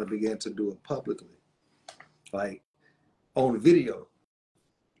God is going to begin to do it publicly, like on video.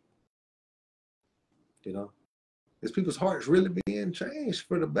 You know, it's people's hearts really being changed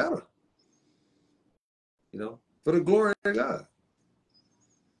for the better. You know, for the glory of God.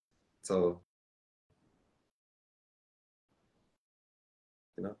 So,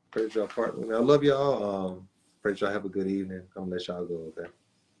 you know, pray that y'all partner. I love y'all. Pray that y'all have a good evening. I'm gonna let y'all go, okay?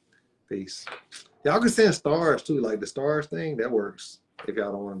 Peace. Y'all can send stars too, like the stars thing, that works. If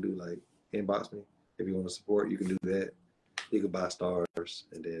y'all don't want to do like inbox me, if you want to support, you can do that. You can buy stars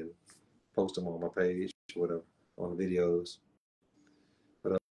and then post them on my page, whatever, on the videos.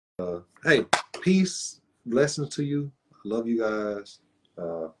 But hey, peace, blessings to you. I love you guys.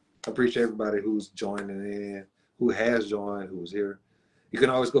 I appreciate everybody who's joining in, who has joined, who's here. You can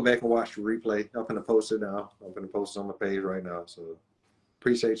always go back and watch the replay. I'm going to post it now. I'm going to post it on my page right now. So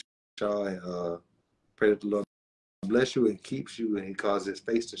appreciate y'all, and pray that the Lord bless you and keeps you, and He causes His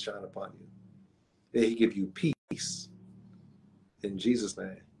face to shine upon you. And He give you peace. In Jesus'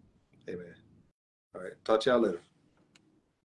 name, amen. All right, talk to y'all later.